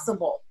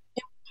impossible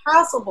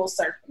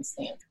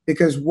circumstances.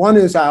 Because one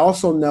is, I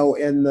also know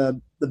in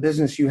the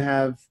business you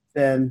have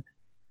been,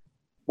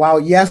 while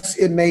yes,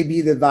 it may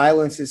be that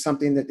violence is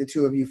something that the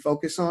two of you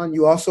focus on,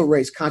 you also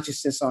raise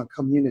consciousness on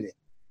community.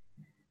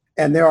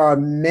 And there are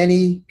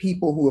many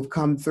people who have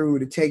come through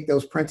to take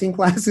those printing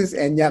classes,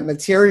 and yet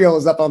material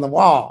is up on the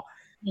wall.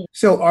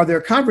 So are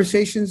there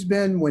conversations,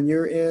 Ben, when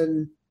you're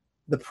in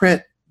the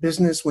print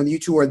business, when you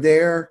two are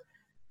there,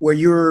 where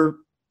you're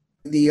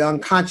the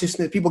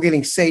unconsciousness, people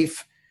getting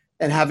safe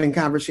and having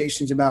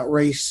conversations about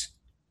race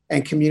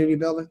and community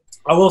building?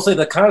 I will say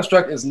the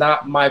construct is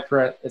not my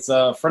print. It's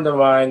a friend of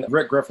mine,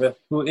 Rick Griffith,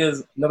 who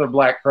is another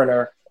Black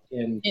printer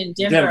in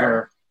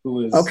Denver,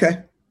 who is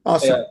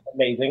awesome,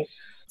 amazing.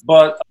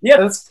 But yeah,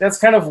 that's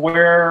kind of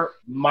where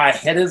my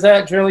head is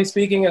at, generally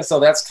speaking. And so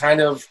that's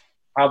kind of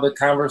how the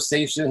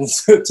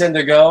conversations tend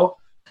to go.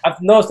 I've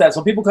noticed that.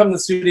 So people come to the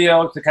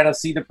studio to kind of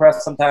see the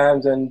press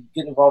sometimes and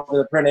get involved in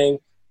the printing.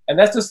 And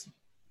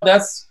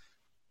that's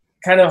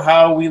kind of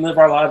how we live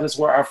our lives. That's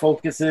where our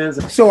focus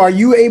is. So are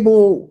you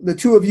able, the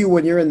two of you,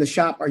 when you're in the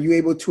shop, are you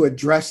able to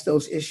address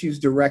those issues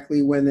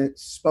directly when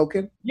it's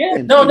spoken? Yeah,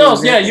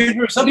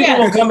 usually some people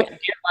will come and get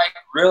like,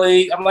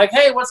 really, I'm like,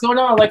 hey, what's going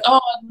on? Like, oh,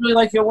 I really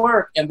like your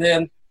work. And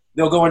then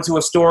they'll go into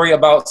a story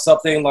about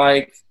something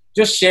like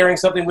just sharing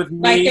something with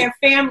me. Like their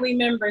family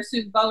members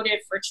who voted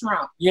for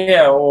Trump.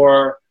 Yeah,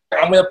 or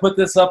I'm going to put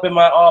this up in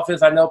my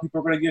office. I know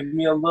people are going to give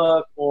me a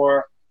look,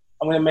 or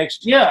I'm going to make sure.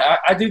 Yeah,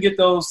 I do get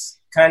those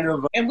kind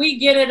of. And we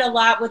get it a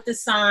lot with the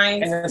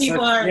signs.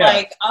 People are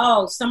like,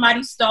 oh,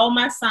 somebody stole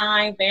my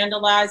sign,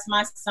 vandalized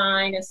my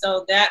sign. And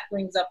so that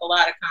brings up a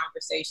lot of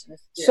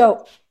conversations too.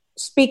 So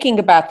speaking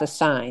about the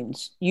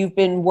signs, you've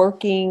been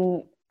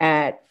working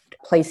at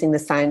placing the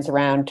signs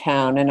around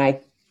town, and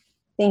I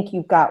think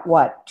you've got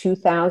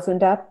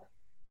 2,000 up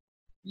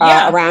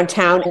around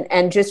town.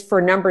 And just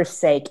for numbers'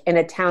 sake, in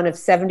a town of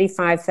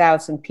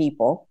 75,000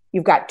 people,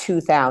 you've got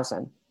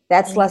 2,000.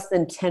 That's less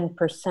than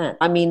 10%.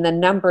 I mean, the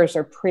numbers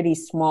are pretty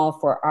small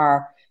for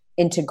our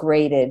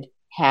integrated,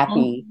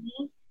 happy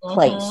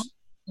place.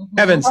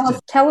 Evanston.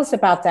 Tell us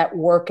about that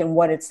work and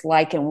what it's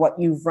like and what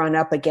you've run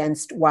up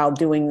against while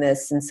doing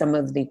this and some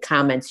of the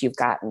comments you've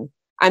gotten.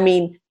 I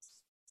mean,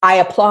 I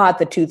applaud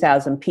the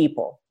 2,000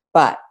 people,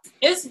 but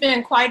it's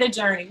been quite a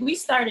journey. We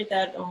started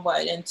that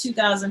in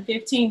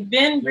 2015.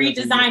 Ben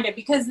redesigned it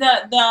because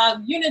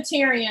the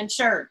Unitarian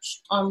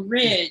Church on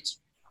Ridge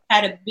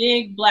had a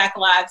big Black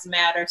Lives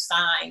Matter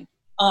sign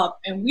up,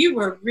 and we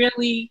were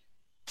really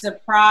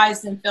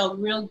surprised and felt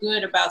real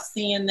good about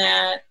seeing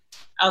that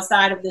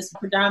outside of this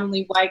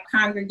predominantly white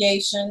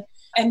congregation.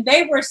 And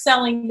they were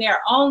selling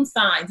their own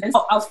signs. And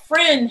so a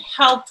friend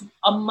helped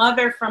a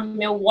mother from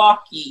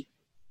Milwaukee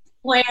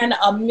plan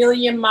a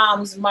Million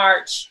Moms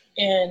March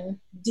in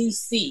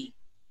DC.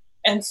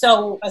 And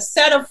so a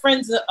set of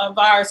friends of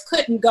ours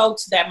couldn't go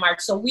to that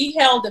march. So we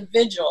held a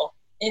vigil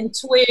in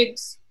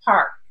Twiggs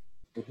Park.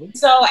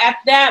 So at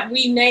that,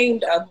 we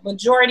named a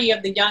majority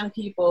of the young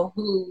people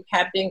who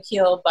have been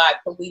killed by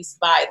police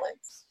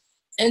violence.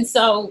 And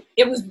so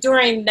it was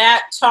during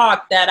that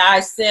talk that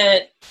I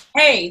said,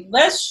 hey,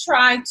 let's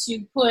try to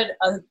put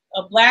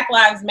a Black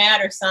Lives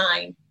Matter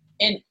sign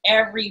in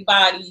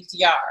everybody's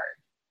yard.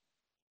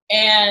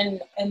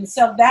 And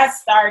so that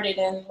started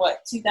in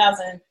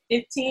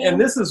 2015?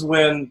 And this is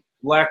when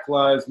Black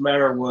Lives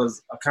Matter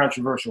was a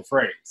controversial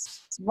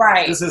phrase.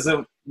 Right. This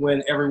isn't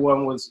when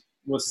everyone was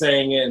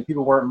saying it and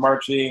people weren't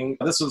marching.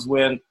 This was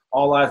when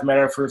All Lives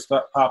Matter first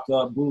popped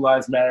up, Blue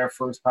Lives Matter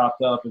first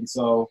popped up. And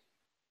so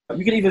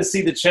you can even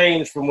see the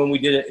change from when we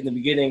did it in the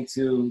beginning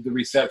to the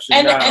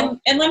reception now.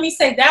 And let me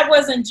say, that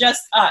wasn't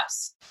just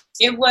us.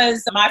 It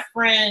was my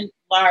friend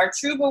Laura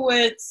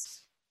Trubowitz,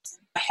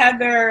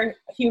 Heather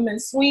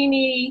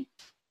Heumann-Sweeney,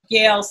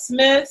 Gail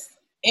Smith,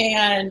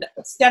 and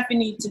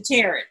Stephanie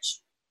Teterich.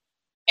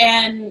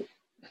 And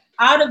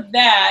out of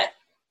that,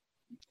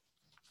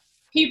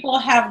 people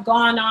have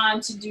gone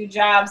on to do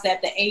jobs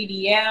at the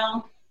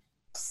ADL.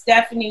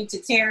 Stephanie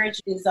Teterich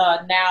is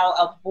now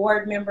a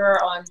board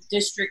member on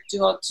District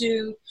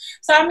 202.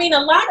 So, I mean,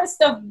 a lot of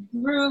stuff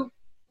grew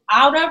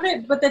out of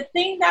it. But the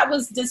thing that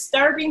was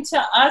disturbing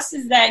to us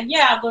is that,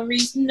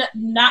 Larice,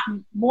 not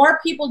more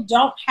people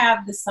don't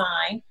have the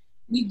sign.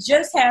 We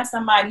just had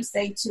somebody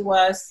say to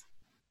us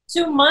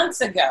 2 months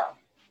ago,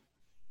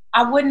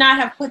 I would not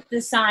have put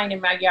this sign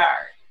in my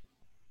yard.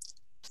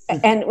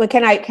 And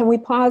can we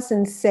pause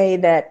and say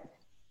that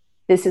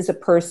this is a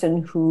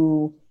person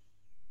who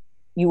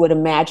you would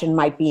imagine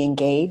might be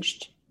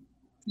engaged?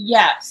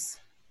 Yes.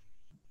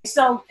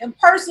 So a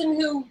person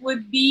who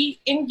would be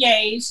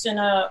engaged in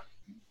a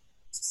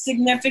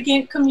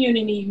significant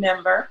community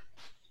member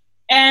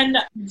and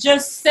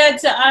just said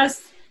to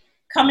us,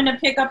 coming to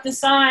pick up the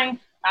sign,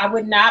 I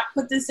would not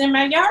put this in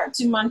my yard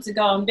 2 months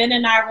ago. And Ben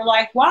and I were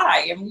like,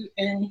 why?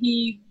 And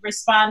he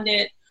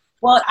responded,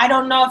 well, I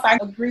don't know if I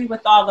agree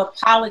with all the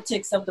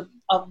politics of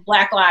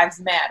Black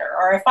Lives Matter,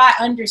 or if I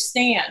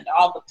understand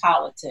all the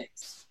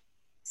politics.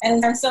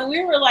 And so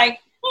we were like,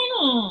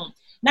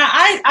 Now,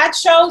 I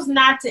chose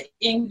not to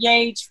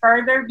engage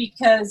further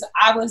because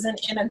I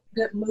wasn't in a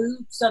good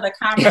mood. So the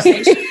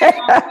conversation.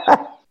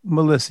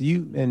 Melissa,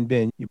 you and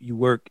Ben, you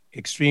work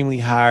extremely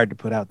hard to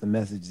put out the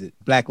message that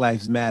Black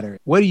Lives Matter.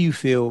 What do you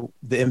feel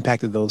the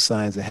impact of those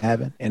signs are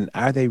having? And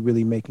are they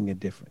really making a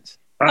difference?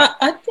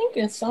 I think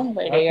in some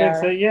way they are.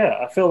 So, yeah.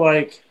 I feel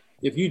like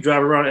if you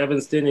drive around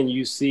Evanston and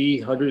you see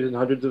hundreds and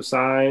hundreds of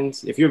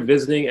signs, if you're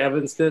visiting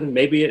Evanston,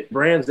 maybe it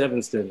brands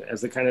Evanston as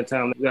the kind of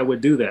town that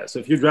would do that. So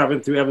if you're driving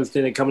through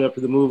Evanston and coming up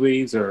to the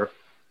movies or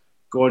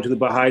going to the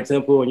Baha'i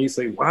Temple and you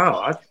say,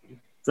 wow, I'm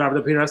driving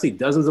up here and I see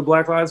dozens of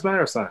Black Lives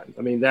Matter signs.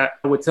 I mean, that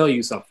would tell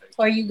you something.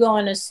 Or you go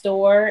in a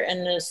store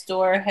and the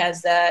store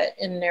has that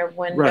in their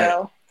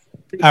window.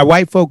 Right. Are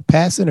white folk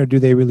passing or do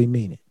they really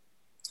mean it?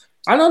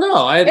 I don't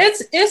know.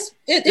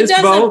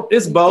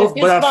 It's both,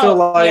 but I feel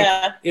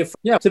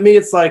like to me,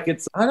 it's like,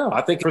 I don't know.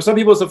 I think for some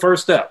people it's the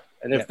first step.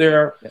 And if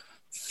they're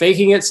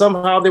faking it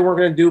somehow, they weren't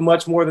going to do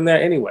much more than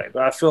that anyway.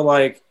 But I feel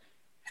like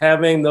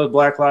having those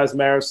Black Lives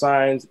Matter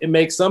signs, it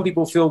makes some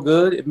people feel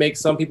good. It makes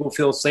some people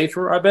feel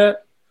safer, I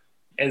bet.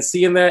 And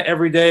seeing that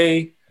every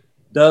day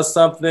does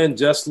something,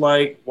 just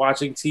like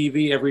watching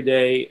TV every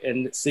day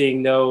and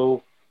seeing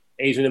no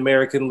Asian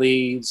American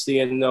leads,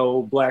 seeing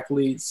no Black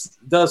leads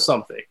does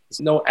something. It's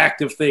no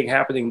active thing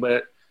happening,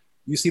 but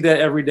you see that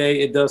every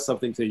day, it does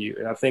something to you.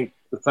 And I think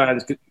the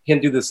signs can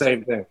do the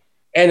same thing.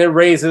 And it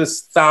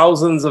raises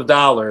thousands of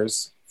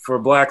dollars for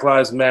Black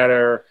Lives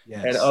Matter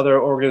and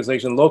other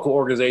organizations, local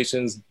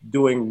organizations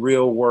doing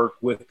real work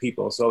with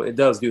people. So it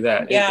does do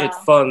that. Yeah. It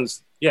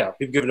funds,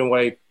 we've given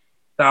away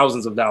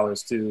thousands of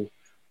dollars to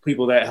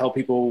people that help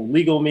people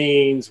legal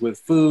means with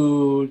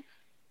food,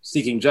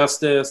 seeking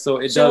justice. So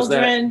it does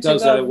that. Children to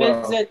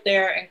go visit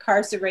their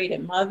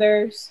incarcerated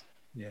mothers.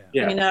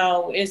 Yeah. You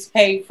know, it's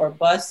paid for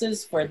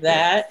buses for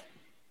that.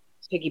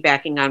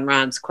 Piggybacking on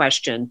Ron's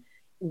question,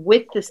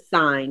 with the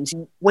signs,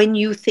 when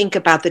you think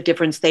about the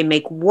difference they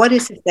make, what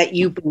is it that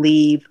you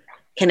believe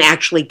can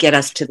actually get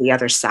us to the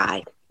other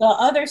side? The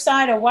other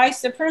side of white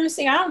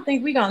supremacy, I don't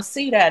think we're going to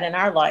see that in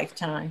our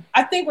lifetime.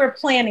 I think we're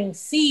planting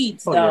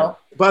seeds, though. Yeah.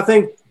 But I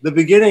think the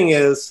beginning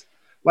is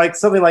like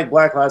something like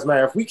Black Lives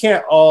Matter. If we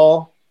can't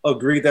all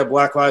agree that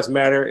Black Lives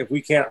Matter, if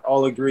we can't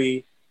all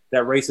agree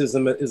that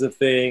racism is a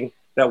thing,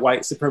 that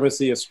white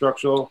supremacy is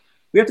structural,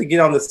 we have to get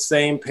on the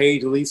same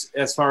page, at least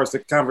as far as the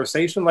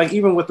conversation, like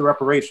even with the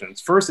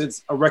reparations. First,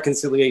 it's a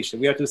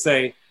reconciliation. We have to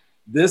say,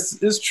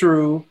 this is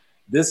true,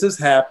 this has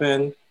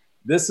happened,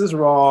 this is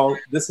wrong,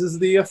 this is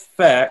the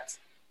effect,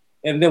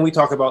 and then we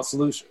talk about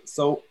solutions.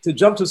 So to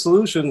jump to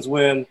solutions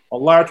when a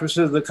large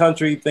percentage of the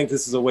country think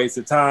this is a waste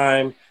of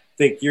time,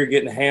 think you're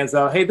getting hands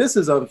out, hey, this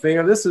is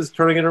unfair, this is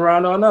turning it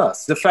around on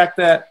us. The fact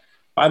that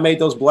I made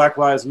those Black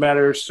Lives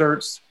Matter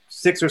shirts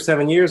 6 or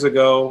 7 years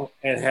ago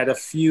and had a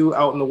few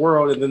out in the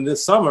world. And then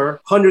this summer,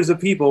 hundreds of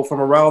people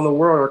from around the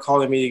world are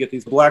calling me to get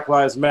these Black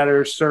Lives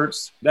Matter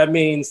shirts. That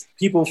means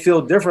people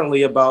feel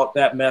differently about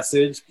that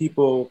message.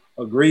 People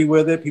agree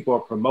with it. People are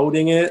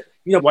promoting it.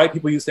 You know, white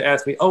people used to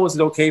ask me, oh, is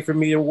it okay for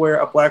me to wear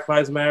a Black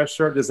Lives Matter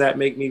shirt? Does that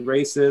make me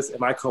racist?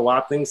 Am I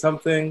co-opting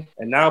something?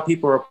 And now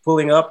people are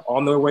pulling up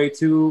on their way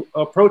to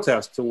a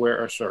protest to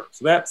wear a shirt.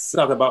 So that's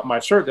not about my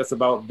shirt. That's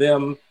about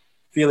them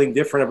feeling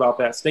different about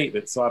that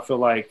statement. So I feel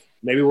like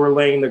maybe we're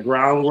laying the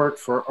groundwork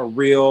for a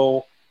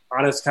real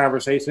honest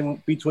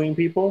conversation between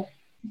people.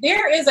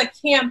 There is a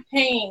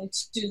campaign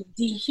to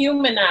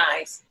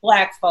dehumanize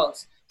Black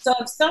folks. So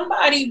if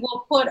somebody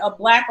will put a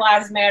Black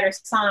Lives Matter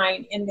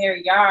sign in their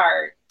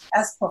yard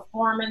as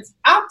performance,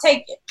 I'll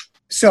take it.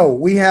 So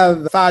we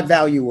have 5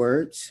 value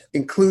words: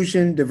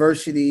 inclusion,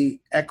 diversity,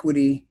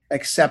 equity,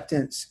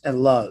 acceptance,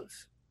 and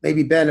love.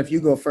 Maybe Ben, if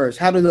you go first,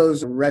 how do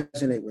those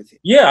resonate with you?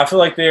 Yeah, I feel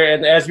like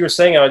and as you were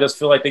saying, I just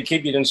feel like they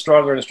keep getting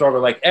stronger and stronger.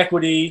 Like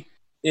equity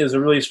is a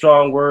really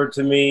strong word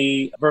to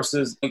me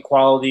versus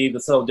equality,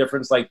 the subtle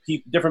difference. Like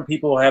different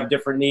people have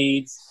different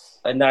needs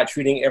and not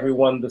treating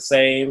everyone the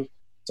same.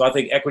 So I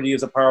think equity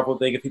is a powerful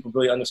thing if people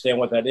really understand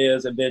what that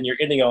is. And then you're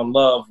ending on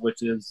love,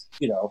 which is,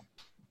 you know,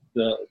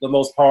 the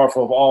most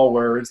powerful of all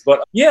words.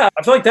 But yeah,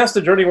 I feel like that's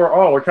the journey we're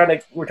on. We're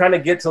trying to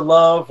get to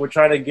love. We're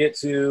trying to get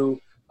to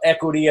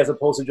equity as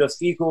opposed to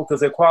just equal,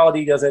 because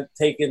equality doesn't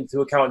take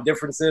into account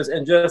differences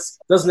and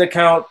just doesn't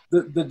account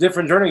the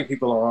different journey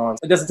people are on.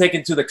 It doesn't take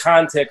into the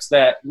context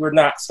that we're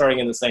not starting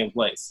in the same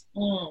place.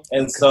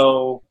 And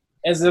so,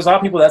 as there's a lot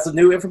of people, that's a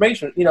new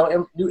information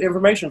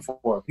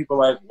for people.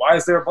 Like, why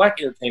is there a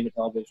Black entertainment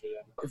television?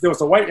 If there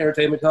was a white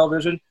entertainment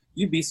television,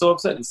 you'd be so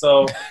upset. And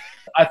so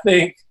I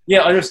think,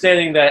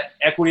 understanding that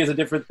equity is a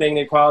different thing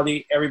than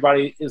equality.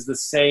 Everybody is the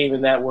same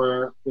in that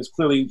there's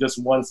clearly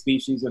just one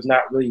species. There's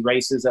not really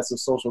races. That's a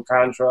social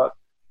construct.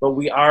 But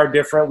we are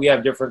different. We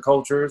have different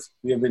cultures.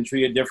 We have been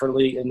treated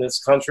differently in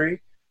this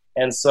country.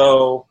 And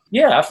so,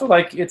 I feel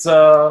like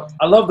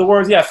I love the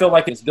words. I feel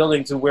like it's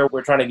building to where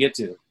we're trying to get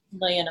to.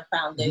 Laying a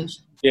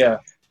foundation. Yeah.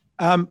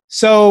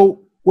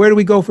 So where do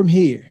we go from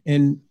here?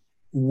 And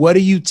what do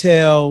you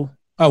tell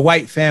a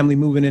white family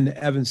moving into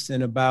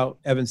Evanston about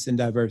Evanston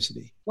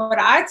diversity? What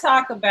I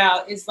talk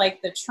about is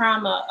like the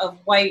trauma of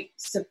white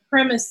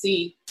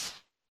supremacy,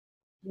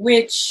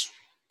 which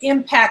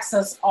impacts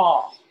us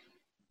all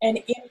and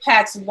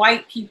impacts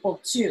white people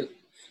too.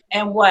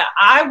 And what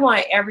I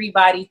want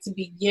everybody to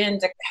begin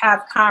to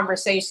have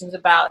conversations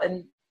about,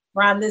 and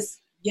Ron, this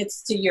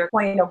gets to your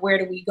point of where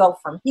do we go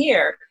from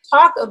here,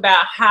 talk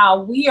about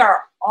how we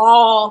are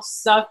all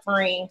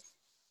suffering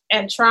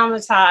and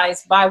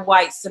traumatized by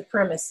white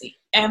supremacy.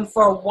 And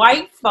for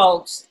white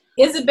folks,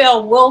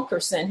 Isabel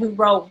Wilkerson, who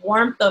wrote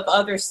Warmth of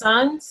Other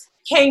Suns,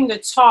 came to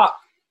talk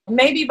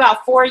maybe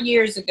about 4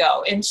 years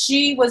ago. And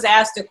she was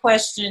asked a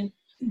question,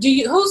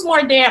 who's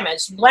more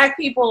damaged, Black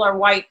people or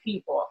white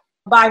people,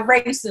 by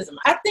racism?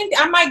 I think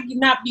I might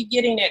not be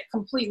getting it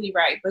completely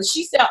right, but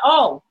she said,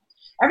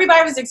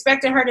 everybody was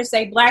expecting her to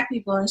say Black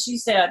people. And she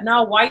said,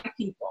 no, white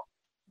people.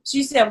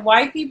 She said,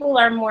 white people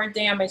are more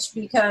damaged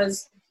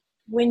because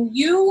when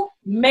you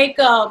make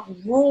up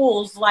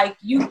rules like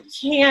you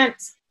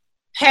can't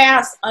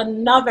pass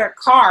another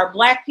car,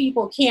 Black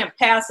people can't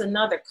pass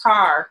another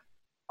car,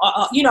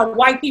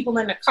 white people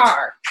in a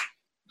car,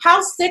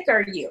 how sick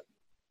are you?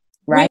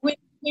 Right.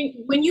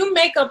 When you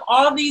make up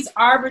all these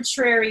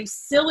arbitrary,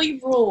 silly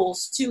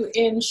rules to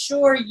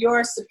ensure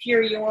your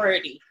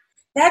superiority,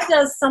 that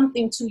does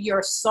something to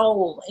your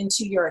soul and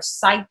to your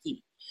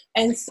psyche.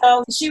 And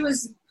so she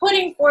was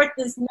putting forth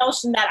this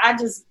notion that I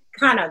just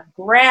kind of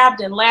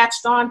grabbed and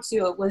latched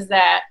onto. It was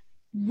that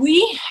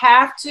we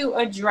have to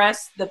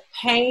address the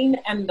pain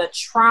and the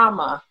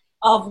trauma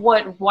of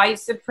what white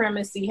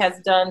supremacy has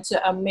done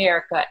to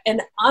America.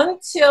 And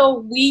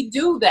until we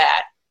do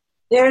that,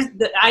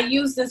 I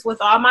use this with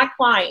all my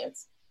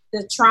clients,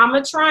 the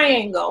trauma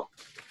triangle.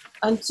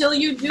 Until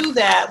you do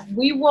that,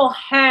 we will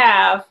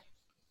have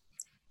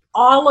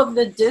all of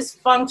the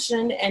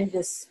dysfunction and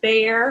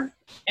despair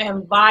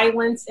and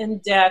violence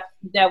and death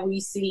that we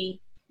see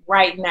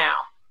right now.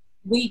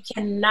 We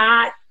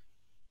cannot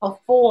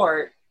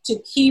afford to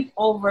keep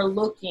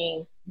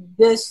overlooking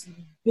this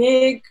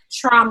big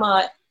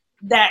trauma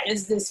that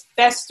is this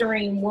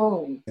festering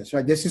wound. That's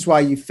right. This is why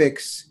you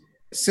fix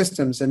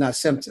systems and not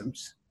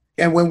symptoms.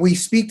 And when we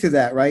speak to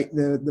that, right,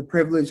 the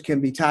privilege can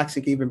be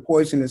toxic, even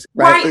poisonous,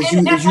 right?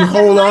 As you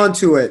hold on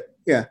to it.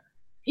 Yeah.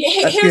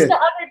 Here's the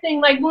other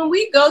thing. Like when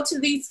we go to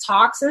these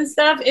talks and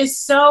stuff, it's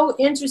so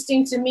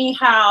interesting to me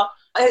how,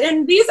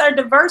 and these are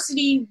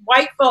diversity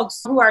white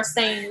folks who are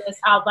saying this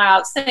out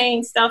loud,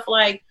 saying stuff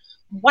like,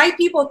 white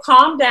people,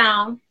 calm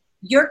down.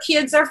 Your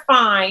kids are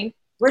fine.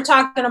 We're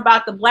talking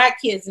about the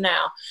Black kids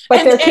now.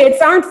 But their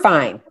kids aren't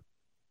fine.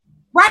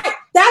 Right.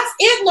 That's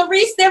it,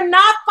 Larice. They're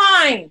not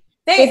fine.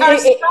 They are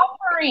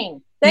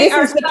suffering. This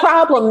is the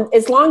problem.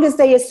 As long as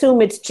they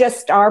assume it's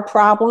just our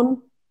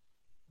problem,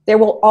 there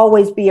will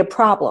always be a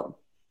problem.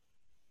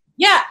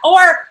 Yeah,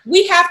 or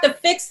we have to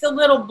fix the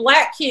little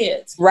Black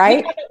kids. Right.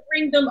 We have to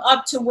bring them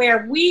up to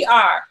where we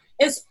are.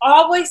 It's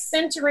always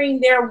centering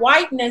their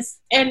whiteness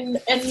and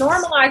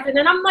normalizing.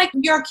 And I'm like,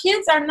 your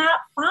kids are not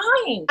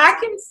fine. I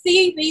can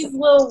see these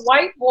little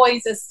white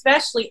boys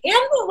especially, and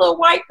the little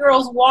white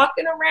girls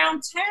walking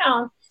around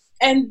town,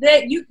 and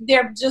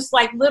they're just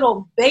like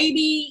little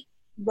baby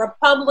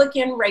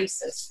Republican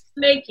racists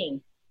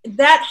making.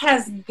 That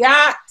has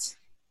got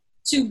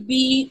to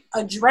be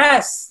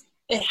addressed.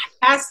 It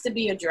has to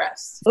be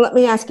addressed. Let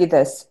me ask you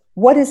this.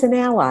 What is an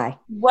ally?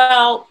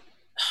 Well,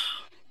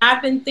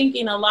 I've been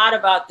thinking a lot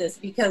about this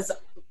because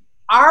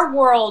our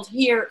world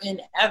here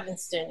in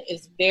Evanston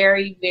is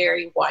very,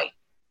 very white.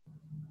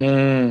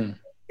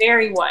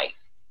 Very white.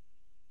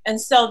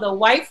 And so the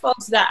white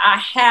folks that I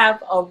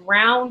have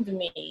around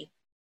me,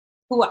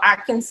 who I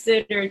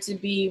consider to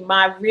be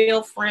my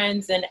real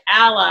friends and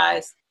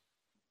allies,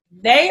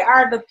 they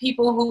are the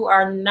people who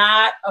are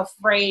not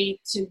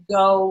afraid to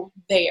go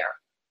there.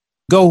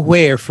 Go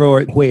where?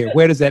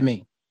 Where does that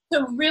mean?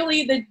 To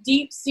really the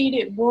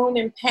deep-seated wound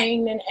and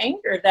pain and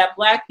anger that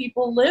Black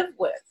people live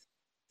with.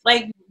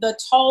 Like the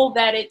toll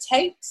that it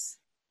takes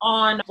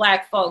on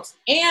Black folks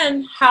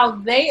and how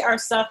they are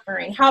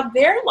suffering, how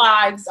their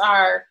lives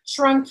are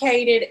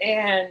truncated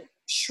and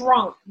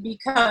shrunk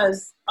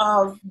because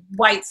of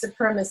white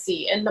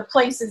supremacy and the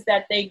places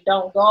that they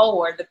don't go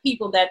or the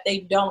people that they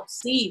don't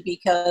see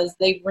because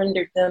they've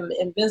rendered them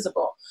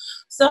invisible.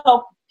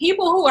 So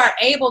people who are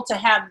able to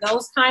have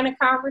those kind of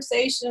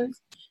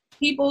conversations,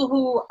 people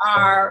who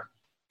are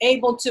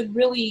able to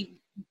really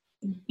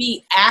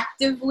be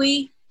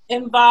actively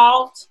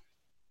involved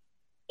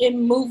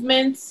in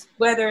movements,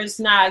 whether it's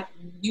not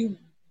you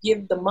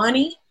give the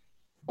money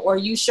or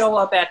you show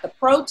up at the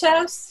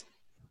protests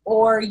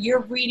or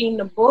you're reading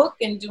the book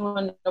and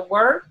doing the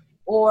work,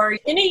 or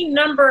any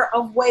number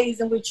of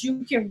ways in which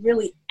you can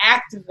really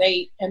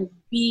activate and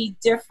be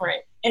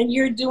different. And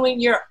you're doing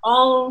your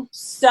own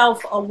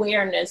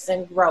self-awareness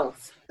and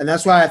growth. And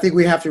that's why I think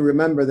we have to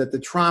remember that the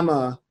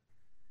trauma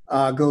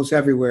goes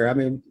everywhere. I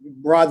mean,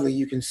 broadly,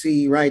 you can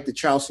see, right, the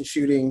Charleston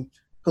shooting,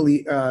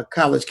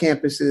 college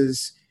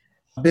campuses,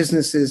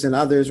 businesses and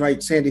others,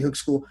 right, Sandy Hook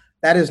School.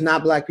 That is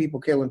not Black people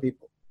killing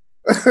people.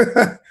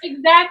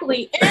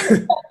 Exactly.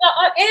 And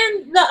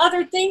the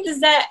other thing is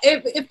that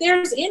if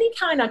there's any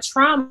kind of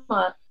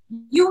trauma,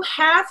 you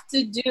have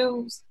to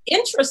do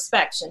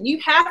introspection. You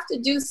have to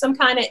do some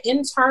kind of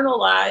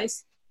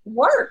internalized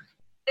work.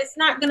 It's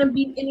not going to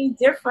be any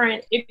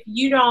different if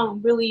you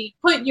don't really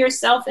put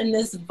yourself in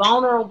this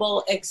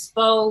vulnerable,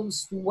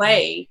 exposed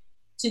way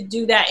to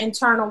do that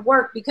internal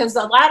work. Because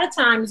a lot of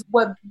times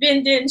what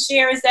Ben didn't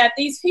share is that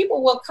these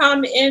people will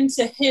come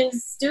into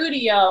his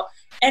studio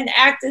and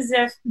act as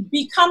if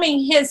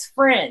becoming his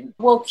friend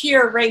will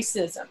cure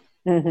racism.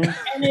 Mm-hmm.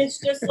 And it's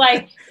just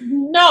like,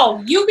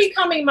 no, you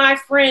becoming my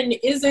friend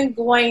isn't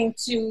going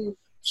to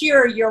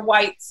cure your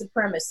white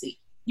supremacy.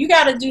 You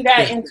got to do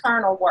that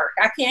internal work.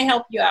 I can't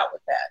help you out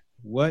with that.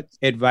 What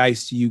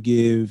advice do you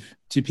give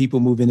to people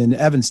moving into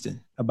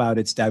Evanston about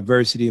its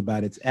diversity,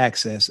 about its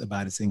access,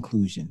 about its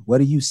inclusion? What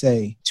do you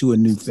say to a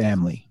new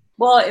family?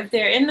 Well, if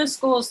they're in the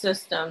school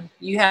system,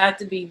 you have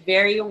to be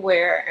very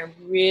aware and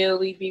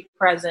really be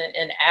present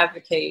and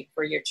advocate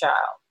for your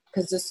child,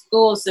 because the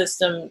school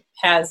system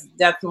has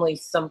definitely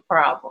some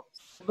problems.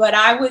 But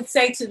I would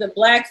say to the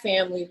Black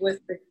family, with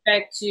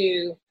respect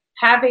to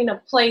having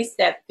a place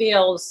that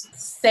feels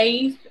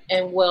safe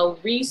and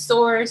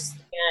well-resourced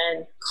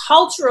and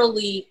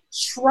culturally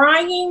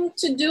trying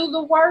to do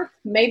the work,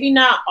 maybe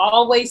not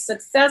always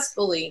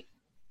successfully,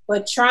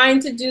 but trying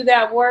to do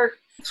that work.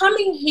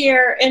 Coming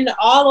here and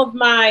all of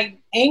my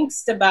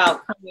angst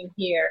about coming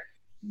here,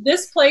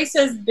 this place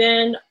has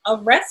been a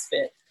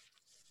respite.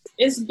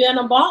 It's been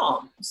a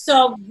balm.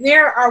 So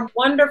there are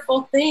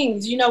wonderful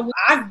things. You know,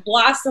 I've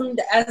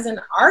blossomed as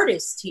an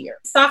artist here.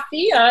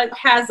 Safia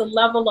has a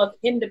level of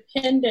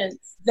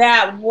independence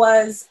that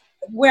was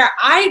where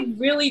I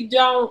really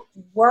don't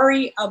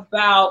worry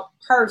about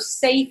her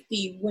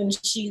safety when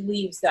she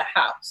leaves the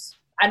house.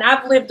 And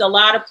I've lived a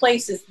lot of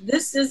places.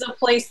 This is a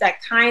place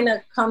that kind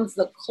of comes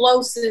the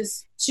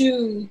closest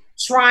to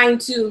trying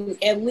to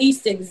at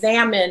least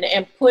examine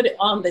and put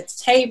on the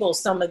table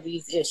some of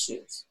these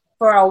issues.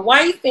 For a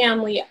white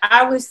family,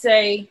 I would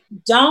say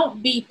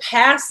don't be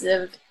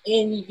passive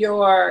in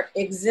your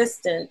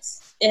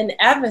existence in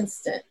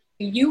Evanston.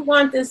 If you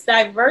want this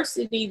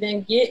diversity,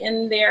 then get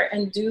in there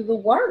and do the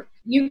work.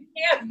 You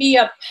can't be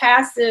a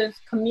passive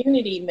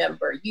community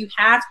member. You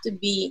have to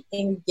be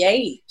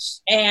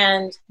engaged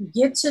and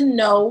get to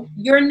know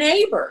your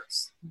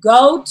neighbors.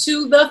 Go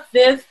to the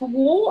 5th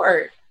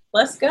Ward.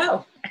 Let's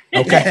go.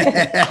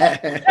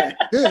 Okay.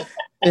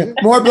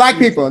 More Black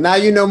people. Now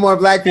you know more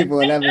Black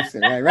people in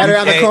Evanston, right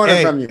around the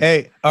corner from you.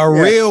 Hey,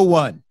 real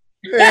one.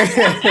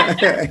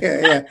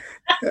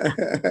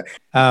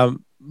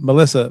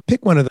 Melissa,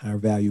 pick one of our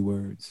value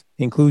words: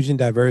 inclusion,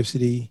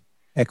 diversity,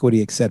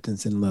 equity,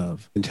 acceptance, and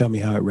love. And tell me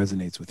how it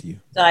resonates with you.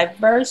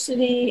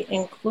 Diversity,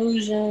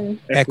 inclusion,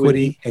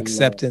 equity,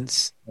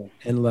 acceptance,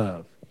 and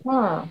love.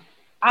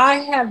 I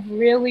have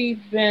really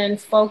been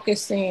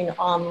focusing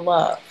on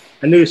love.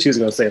 I knew she was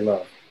going to say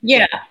love.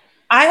 Yeah.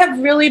 I have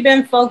really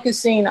been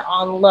focusing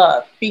on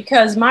love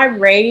because my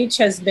rage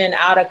has been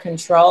out of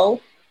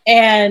control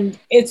and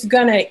it's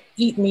going to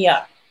eat me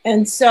up.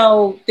 And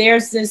so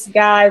there's this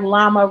guy,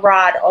 Lama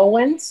Rod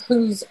Owens,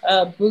 who's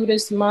a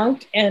Buddhist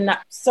monk. And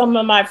some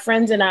of my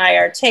friends and I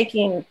are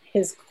taking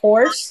his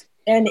course,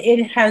 and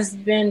it has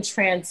been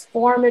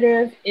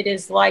transformative. It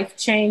is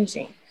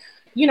life-changing.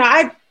 You know,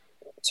 I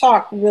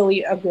talk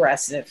really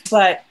aggressive,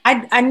 but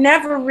I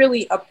never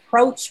really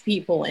approach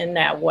people in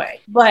that way.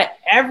 But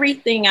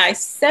everything I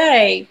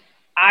say,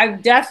 I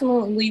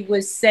definitely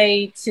would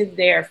say to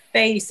their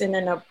face in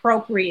an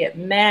appropriate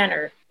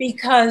manner,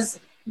 because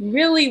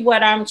really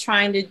what I'm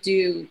trying to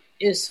do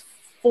is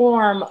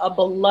form a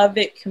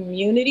beloved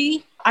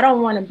community. I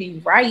don't want to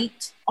be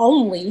right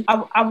only.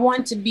 I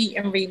want to be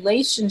in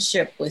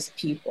relationship with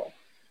people.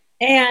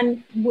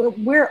 And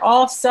we're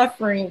all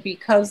suffering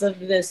because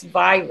of this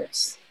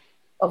virus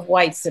of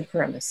white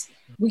supremacy.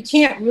 We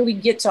can't really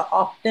get to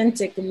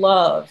authentic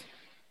love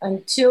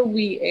until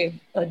we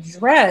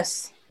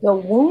address the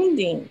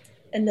wounding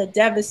and the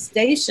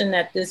devastation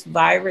that this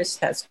virus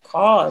has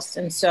caused.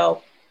 And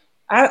so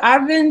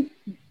I've been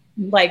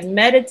like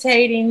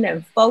meditating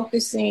and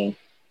focusing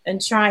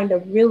and trying to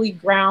really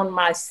ground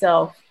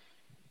myself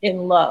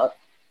in love,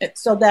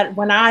 so that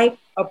when I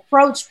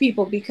approach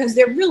people, because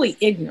they're really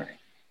ignorant,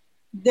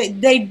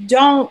 they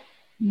don't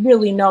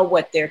really know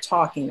what they're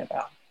talking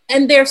about.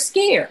 And they're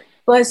scared,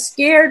 but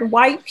scared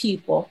white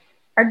people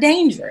are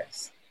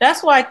dangerous.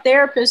 That's why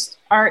therapists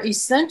are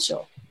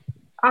essential.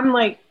 I'm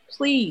like,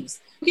 please,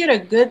 get a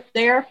good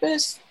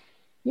therapist,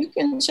 you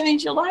can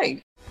change your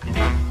life.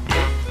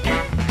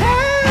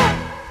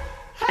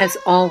 As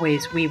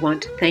always, we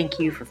want to thank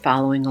you for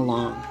following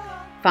along.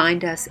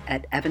 Find us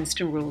at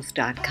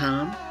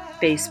evanstonrules.com,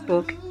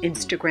 Facebook,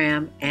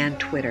 Instagram, and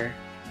Twitter.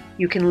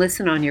 You can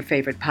listen on your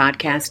favorite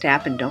podcast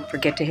app, and don't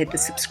forget to hit the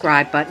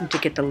subscribe button to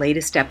get the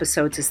latest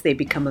episodes as they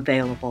become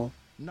available.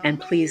 And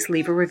please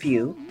leave a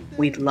review.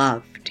 We'd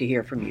love to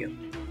hear from you.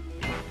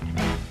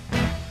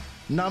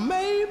 Now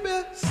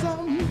maybe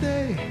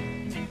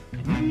someday